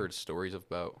 That's Like good. I've heard stories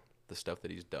about the stuff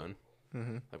that he's done.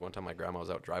 Mm-hmm. Like one time my grandma was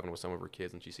out driving with some of her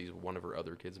kids and she sees one of her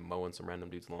other kids mowing some random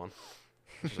dude's lawn.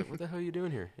 She's like, what the hell are you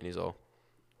doing here? And he's all,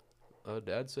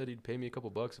 Dad said he'd pay me a couple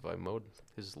bucks if I mowed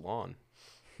his lawn.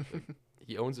 Like,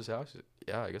 he owns his house. He's like,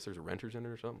 yeah, I guess there's renters in it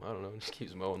or something. I don't know. Just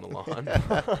keeps mowing the lawn.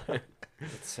 That's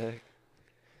sick.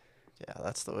 Yeah,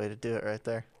 that's the way to do it right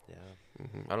there. Yeah.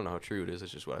 I don't know how true it is.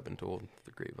 It's just what I've been told.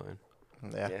 The grapevine.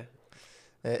 Yeah, Yeah.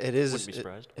 It is. Wouldn't be It,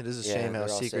 surprised. it is a Yeah, shame how they're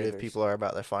all secretive savers. people are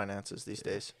about their finances these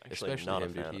days. Actually, Especially not him,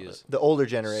 a dude. fan He of is it. The older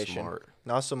generation, smart.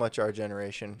 not so much our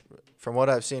generation. From what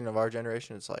I've seen of our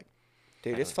generation, it's like,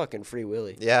 Dude, it's fucking free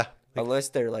willy. yeah, Unless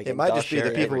they're like it might just be the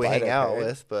indoctrinated people we by hang their out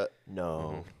parents. with, but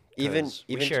No. Even 'cause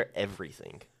we even share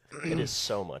everything. It is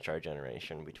so much our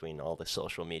generation between all the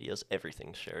social medias.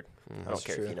 Everything's shared. I That's don't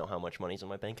care true. if you know how much money's in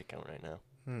my bank account right now.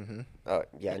 mm-hmm. oh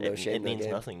yeah, no it, shame. it no means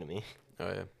game. nothing to me. Oh,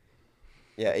 yeah.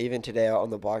 Yeah, even today out on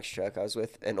the box truck, I was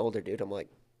with an older dude. I'm like,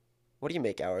 "What do you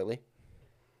make hourly?"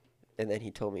 And then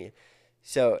he told me.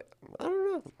 So I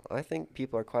don't know. I think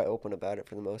people are quite open about it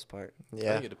for the most part. I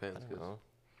Yeah, think it I depends. don't 'Cause know.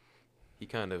 he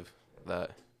kind of,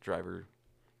 that driver,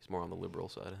 he's more on the liberal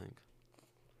side, I think.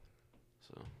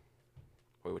 So,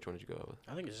 wait, which one did you go out with?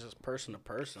 I think it's just person to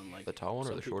person. Like The tall one or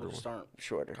some the people shorter just one? aren't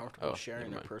Shorter. comfortable Oh, sharing never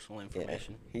their mind. personal Yeah,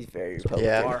 information. he's very Some Republican.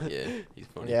 Yeah. people are. Yeah, he's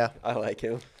funny. yeah, I like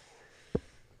him.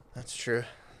 that's true.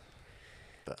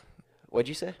 What'd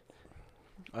you say?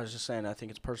 I was just saying, I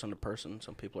think it's person to person.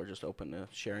 Some people are just open to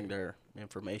sharing their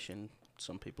information.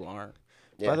 Some people aren't.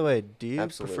 By the way, do you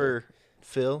absolutely. prefer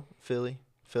Phil, Philly,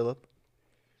 Philip,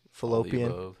 All the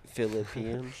fallopian? above.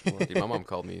 Philippines. Dude, my mom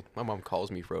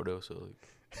calls me Frodo, so like,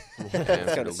 I That's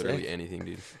answer kinda to literally sick. anything,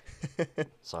 dude.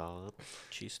 Solid.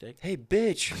 Cheesesteak. Hey,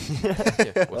 bitch.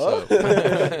 Yeah, what's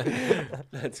up?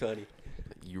 That's funny.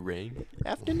 You rang?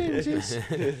 Afternoon, sis.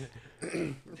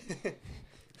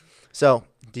 So,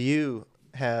 do you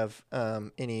have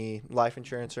any life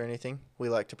insurance or anything? We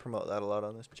like to promote that a lot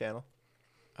on this channel.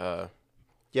 Uh, Do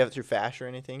you have it through FASH or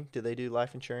anything? Do they do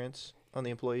life insurance on the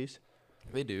employees?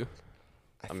 they do.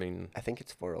 I mean, I think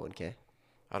it's 401k.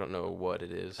 I don't know what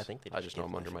it is. I think they I just just know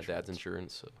give I'm under life my dad's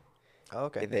insurance. insurance. So. Oh,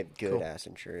 okay. They have good Cool. ass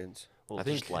insurance. Well, I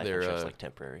just think life they're, insurance like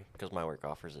temporary because my work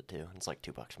offers it too. It's like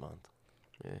 $2 a month.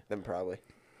 Yeah. Then probably.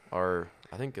 I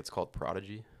think it's called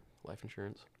Prodigy Life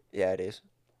Insurance. Yeah, it is.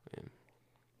 Yeah.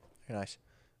 Very nice.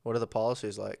 What are the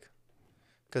policies like?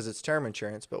 Because it's term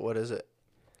insurance, but what is it?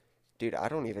 Dude, I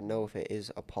don't even know if it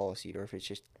is a policy or if it's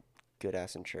just good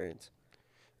ass insurance.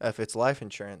 If it's life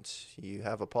insurance, you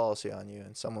have a policy on you,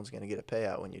 and someone's going to get a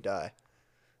payout when you die.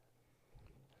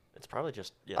 It's probably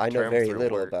just I know term very through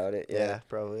little work. about it. Yeah.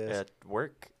 Probably is. At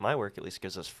work, my work at least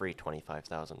gives us free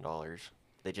 $25,000.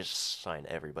 They just sign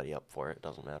everybody up for it. It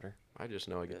doesn't matter. I just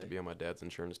know I get to be on my dad's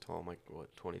insurance till I'm like,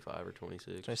 what, 25 or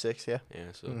 26? 26, yeah. Yeah,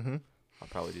 so Mm-hmm. I'll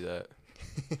probably do that.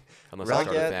 Unless Rock I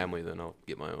start it. a family, then I'll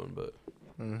get my own, but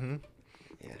Mm-hmm.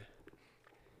 Yeah.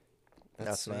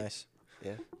 That's sweet. nice.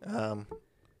 Yeah.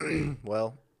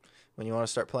 Well, when you want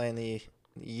to start playing the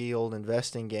ye old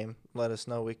investing game, let us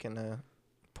know. We can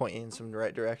point you in some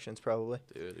right directions, probably.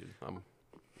 dude,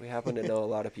 We happen to know a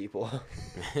lot of people.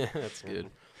 that's good.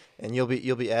 And you'll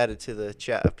be added to the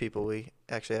chat of people. We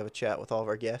actually have a chat with all of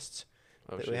our guests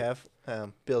Oh, that shit. we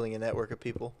have. Building a network of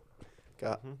people.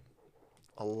 Got Mhm.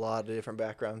 a lot of different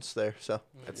backgrounds there. So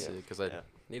That's Yeah. it, because I Yeah.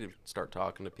 need to start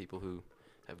talking to people who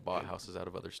have bought houses out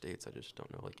of other states. I just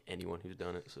don't know, like, anyone who's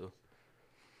done it, so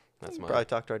that's we'll my, probably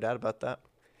talk to our dad about that.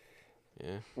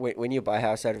 yeah, When you buy a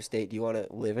house out of state, do you want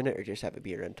to live in it or just have it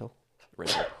be a rental?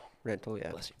 rental. Rental,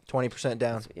 yeah. Bless you. 20%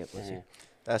 down. That's- yeah, bless you.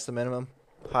 That's the minimum.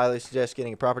 Highly suggest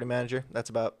getting a property manager. That's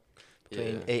about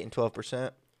between Yeah. 8 and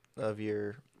 12% of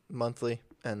your monthly,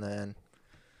 and then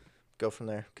go from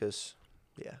there. Because,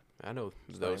 yeah, I know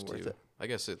It's not those even worth two. it. I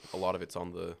guess a lot of it's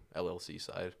on the LLC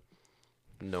side,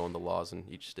 knowing the laws in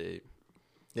each state.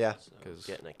 yeah, So 'Cause-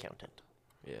 get an accountant.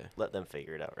 Yeah, Let them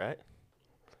figure it out, right?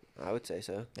 I would say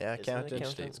so. yeah. Is it Accountant, each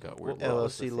accountant? state's got What- weird what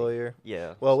was the LLC thing? lawyer.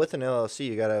 Yeah. Well, with an LLC,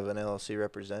 you gotta have an LLC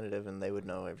representative, and they would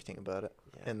know everything about it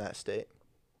Yeah. in that state.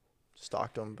 Just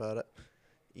talk to them about it.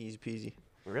 Easy peasy.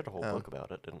 We read a whole Um, book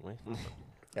about it, didn't we?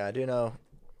 Yeah, I do know.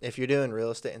 If you're doing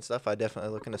real estate and stuff, I definitely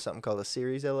look into something called a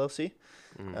series LLC.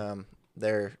 Mhm.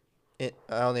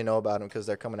 I only know about them because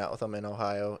they're coming out with them in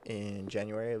Ohio in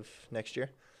January of next year.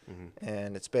 Mhm.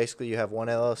 And it's basically you have one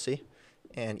LLC,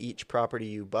 and each property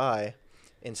you buy,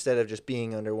 instead of just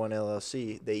being under one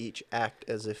LLC, they each act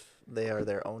as if they are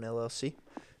their own LLC.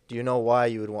 Do you know why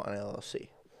you would want an LLC?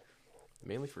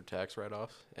 Mainly for tax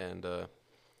write-offs and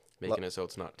making it so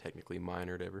it's not technically mine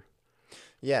or whatever.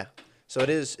 Yeah. So it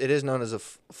is known as a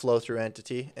flow-through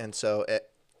entity, and so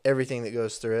everything that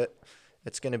goes through it,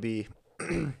 it's going to be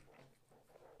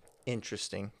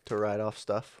interesting to write off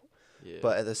stuff. Yeah.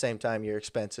 But at the same time, your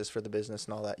expenses for the business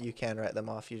and all that, you can write them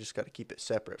off. You just got to keep it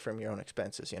separate from your own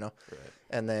expenses, you know. right.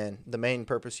 And then the main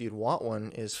purpose you'd want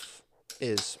one is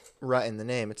right in the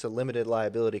name. It's a limited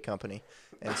liability company,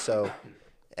 and so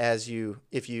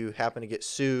if you happen to get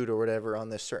sued or whatever on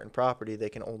this certain property, they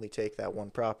can only take that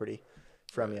one property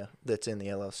from Right. you that's in the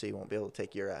LLC. Won't be able to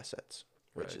take your assets,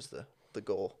 which Right. is the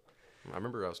goal. I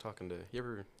remember I was talking to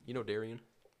you know Darian?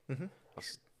 Mm-hmm. I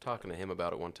was talking to him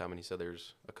about it one time, and he said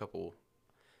there's a couple.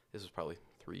 This was probably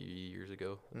 3 years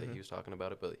ago that Mhm. he was talking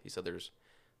about it, but he said there's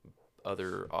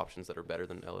other options that are better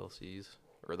than LLCs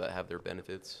or that have their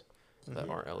benefits that Mhm.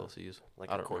 aren't LLCs. Like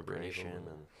I a don't remember any of corporation,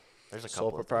 them. and there's a Sole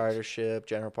couple of things. proprietorship,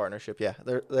 general partnership. Yeah,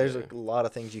 there's Yeah. a lot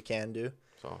of things you can do.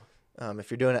 So If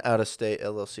you're doing it out of state,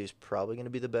 LLC is probably going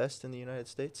to be the best in the United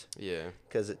States yeah,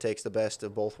 because it takes the best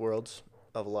of both worlds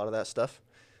of a lot of that stuff.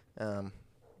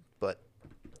 But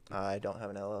I don't have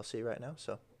an LLC right now,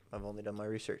 so I've only done my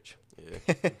research.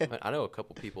 yeah. I know a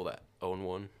couple people that own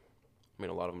one. I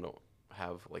mean, a lot of them don't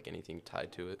have like anything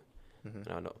tied to it. Mhm.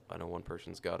 And I know one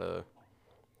person's got I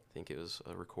think it was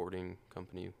a recording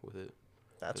company with it.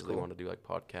 That's 'Cause They cool. want to do like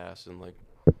podcasts and like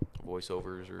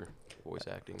voiceovers or voice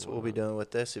acting. That's and what we'll be whatnot. doing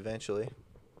with this eventually.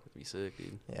 It'd be sick,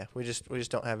 dude. Yeah, we just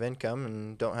don't have income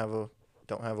and don't have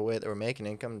a way that we're making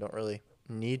income. Don't really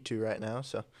need to right now,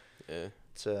 so Yeah,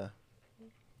 it's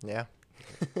yeah.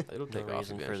 it'll No take off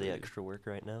reason for eventually. the extra work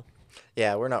right now.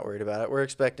 Yeah, we're not worried about it. We're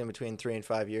expecting between 3 and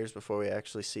 5 years before we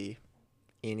actually see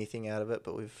anything out of it.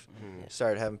 But we've Mhm.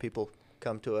 started having people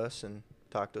come to us and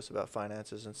talk to us about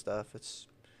finances and stuff.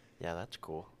 Yeah, that's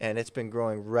cool. And it's been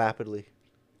growing rapidly.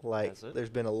 Like Has it? there's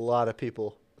been a lot of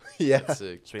people. Yeah, That's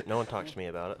sick. Sweet. No one talks to me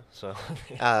about it, so.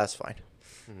 that's fine.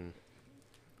 Mhm.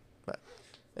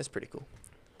 It's pretty cool.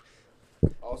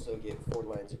 Also get 4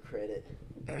 lines of credit.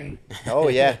 Oh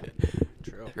yeah.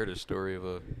 True. I heard a story of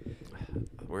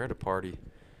we're at a party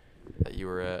that you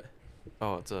were at.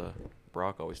 Oh, it's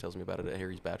Brock always tells me about it at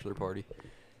Harry's bachelor party.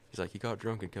 He's like, he got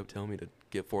drunk and kept telling me to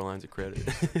get 4 lines of credit.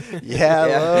 Yeah,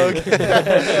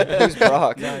 Logan. Who's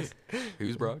Brock?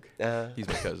 Who's Brock? He's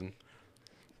my cousin.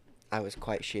 I was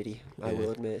quite shitty, I Yeah.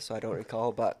 will admit, so I don't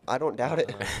recall, but I don't doubt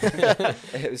it.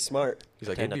 It was smart. He's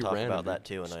like, Kind it'd of be talk random. about that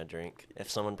too when I drink. If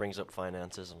someone brings up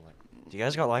finances, I'm like, "Do you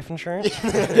guys got life insurance?"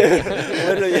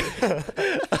 Literally.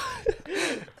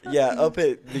 Yeah, up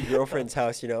at the girlfriend's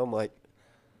house, I'm like,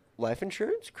 life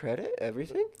insurance, credit,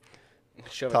 everything?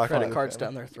 Shoving Talk credit about cards it.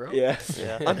 down their throat. Yeah.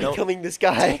 Yeah. I'm No- becoming this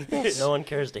guy. No one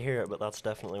cares to hear it, but that's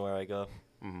definitely where I go.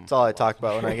 Mhm. That's all I talk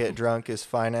about when I get drunk is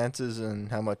finances and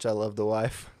how much I love the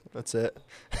wife. That's it.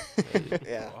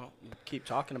 Yeah. Well, you keep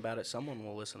talking about it. Someone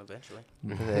will listen eventually.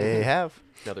 They have.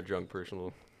 Another drunk person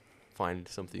will find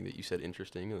something that you said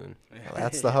interesting, and then Well,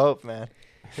 that's the hope, man.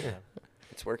 Yeah.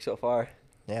 It's worked so far.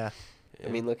 Yeah. I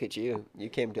mean, look at you. You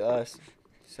came to us,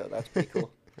 so that's pretty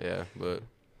cool. yeah, but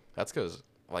that's because,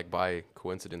 like, by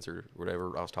coincidence or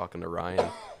whatever, I was talking to Ryan.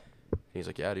 And he's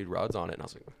like, yeah, dude, Rod's on it. And I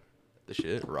was like, the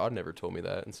shit? Rod never told me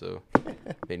that. And so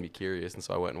it made me curious. And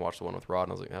so I went and watched the one with Rod,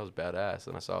 and I was like, that was badass.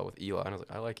 And I saw it with Eli, and I was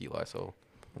like, I like Eli. So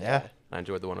Yeah. I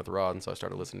enjoyed the one with Rod, and so I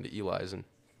started listening to Eli's, and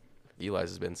Eli's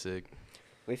has been sick.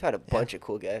 We've had a bunch of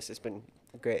cool guests. It's been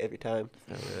great every time.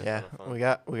 Yeah. lot of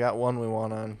fun. We got one we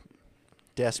want on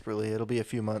desperately. It'll be a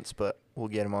few months, but we'll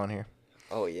get him on here.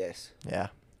 Oh, yes. Yeah.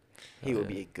 He Oh, will yeah.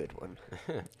 be a good one.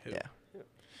 Who? Yeah.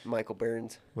 Michael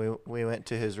Burns. We went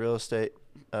to his real estate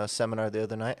seminar the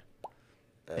other night,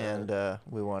 Uh, and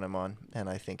we want him on, and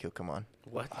I think he'll come on.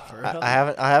 What? For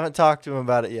I haven't talked to him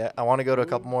about it yet. I want to go to a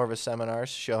couple more of his seminars,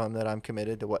 show him that I'm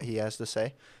committed to what he has to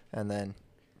say, and then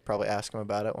probably ask him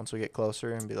about it once we get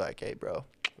closer and be like, hey, bro.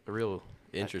 A real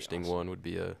interesting awesome. one would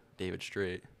be David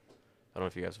Straight. I don't know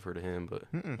if you guys have heard of him,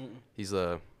 but Mm-mm. he's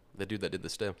the dude that did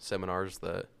the seminars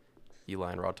that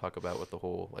Eli and Rod talk about with the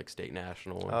whole, like, state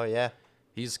national. Oh, yeah.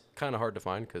 He's kind of hard to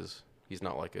find because he's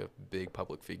not like a big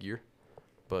public figure,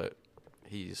 but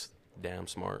he's damn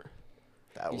smart.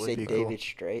 That you would say be David cool.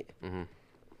 Straight? Hmm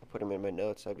I'll put him in my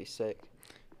notes. That'd be sick.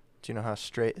 Do you know how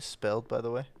straight is spelled, by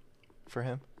the way, for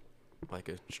him? Like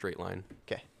a straight line.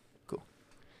 'Kay, cool.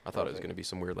 I thought it was Perfect. going to be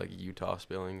some weird, like, Utah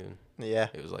spelling, and Yeah.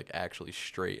 it was, like, actually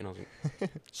straight. And I was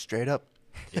like, Straight up.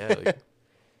 yeah, like,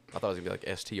 I thought it was going to be,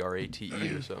 like,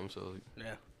 STRATE or something. So, I was like,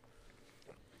 Yeah.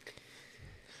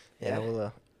 Yeah, Yeah.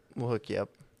 we'll hook you up.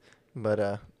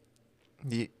 But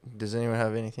does anyone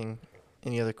have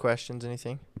any other questions,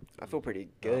 anything? I feel pretty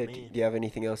Not good. me. Do you have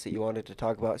anything else that you wanted to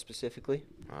talk about specifically?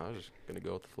 I was just going to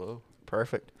go with the flow.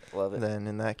 Perfect. Love it. Then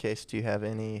in that case, do you have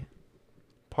any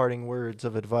parting words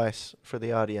of advice for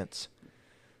the audience?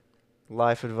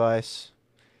 Life advice,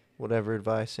 whatever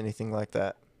advice, anything like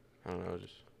that. I don't know,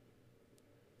 just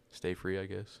stay free, I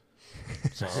guess.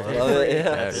 Solid. Love it, yeah.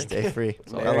 Yeah, Stay free.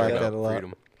 That's all I There you like go. that a lot.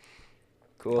 Freedom.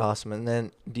 Cool. Awesome. And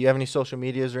then, do you have any social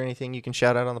medias or anything you can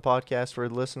shout out on the podcast for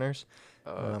the listeners?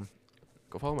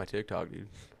 Go follow my TikTok, dude.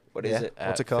 What is yeah. it?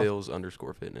 What's At it called?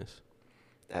 Phils_fitness.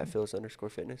 At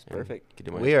Phils_fitness. And Perfect. you can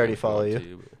do my We already Instagram if you follow want you.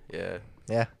 to, but yeah.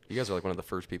 Yeah. You guys are like one of the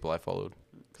first people I followed.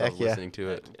 'Cause I Heck was yeah. listening to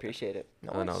it. Appreciate it.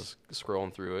 And then I was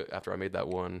scrolling through it after I made that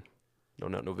one No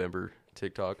Nut November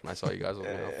TikTok, and I saw you guys. I was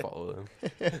like, I'll follow them.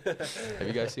 Have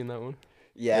you guys seen that one?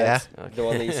 Yeah. it's Okay. The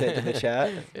one that you sent to the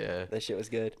chat. Yeah. That shit was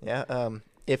good. Yeah.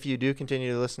 If you do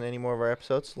continue to listen to any more of our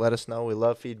episodes, let us know. We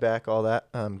love feedback, all that,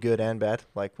 good and bad.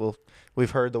 Like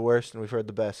we've heard the worst and we've heard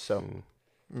the best, so Mm,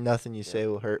 nothing you say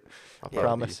will hurt. I'll Yeah.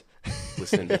 probably Promise. be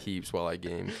listening to heaps while I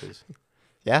game because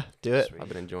Yeah, do it. Sweet. I've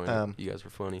been enjoying Um, it. You guys were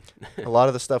funny. A lot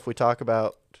of the stuff we talk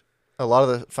about, a lot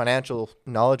of the financial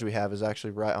knowledge we have is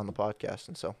actually right on the podcast,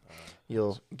 and so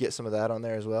you'll get some of that on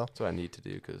there as well. That's what I need to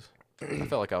do because I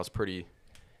felt like I was pretty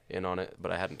in on it,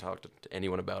 but I hadn't talked to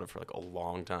anyone about it for like a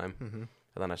long time. Mm-hmm.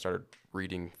 And then I started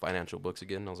reading financial books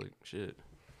again, and I was like, shit,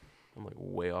 I'm like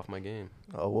way off my game.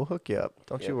 Oh, we'll hook you up.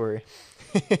 Don't Yep. you worry.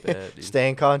 Bad, dude. Stay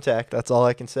in contact. That's all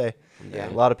I can say. I'm Yeah. A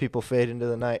down. lot of people fade into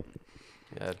the night.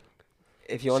 Yeah.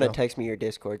 If you want to So- text me your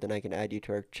Discord, then I can add you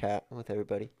to our chat with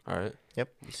everybody. All right.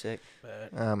 Be sick.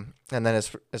 But And then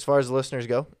as far as the listeners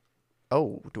go,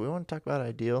 do we want to talk about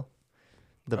Ideal,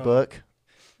 the Oh. book?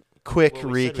 Quick Well,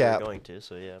 we said we were recap. going to,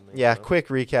 so yeah. maybe Yeah, so. quick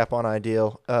recap on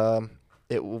Ideal.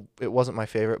 It wasn't my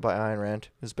favorite by Ayn Rand.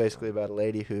 It's basically about a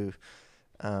lady who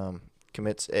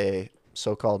commits a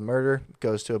so-called murder,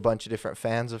 goes to a bunch of different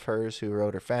fans of hers who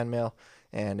wrote her fan mail,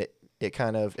 and it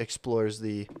kind of explores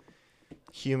the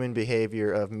human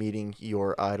behavior of meeting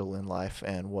your idol in life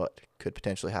and what could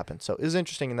potentially happen. So it was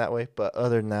interesting in that way, but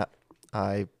other than that,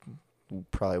 I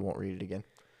probably won't read it again.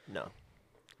 No.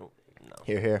 Oh, no.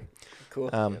 Here. Cool.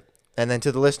 And then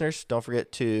to the listeners, don't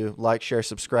forget to like, share,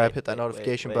 subscribe, hit that wait,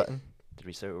 notification wait. button. Did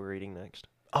we say what we're reading next?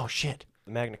 Oh, shit.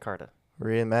 The Magna Carta. We're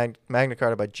reading Magna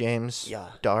Carta by James Yeah.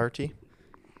 Doherty.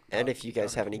 And if you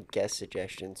guys have any guest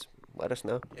suggestions, let us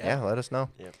know. Yeah, let us know.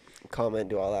 Comment,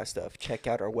 do all that stuff. Check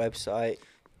out our website.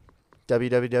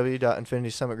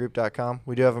 www.infinitysummitgroup.com.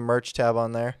 We do have a merch tab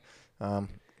on there.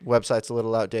 Website's a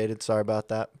little outdated. Sorry about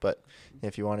that. But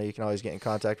if you want to, you can always get in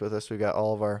contact with us. We've got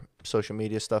all of our social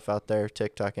media stuff out there,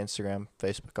 TikTok, Instagram,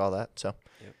 Facebook, all that. So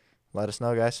let us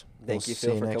know, guys. Thank you, see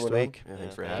Phil, you for next coming on. week. Yeah,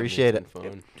 thanks for Yeah. having Appreciate me. it. It's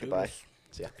been fun. Goodbye.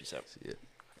 See ya. Peace out. See ya.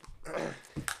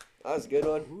 That was a good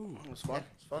one. Ooh, it was fun.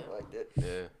 It's fun. I liked it.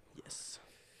 Yeah. Yes.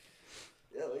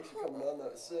 Yeah, thanks for coming on.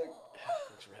 That was sick.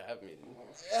 Thanks for having me.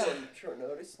 Short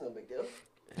notice, no big deal.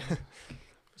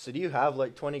 So do you have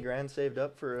like 20 grand saved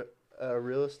up for a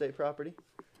real estate property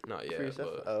Not for yet,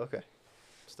 yourself? but Oh, okay.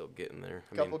 still getting there.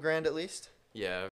 Couple grand at least? Yeah,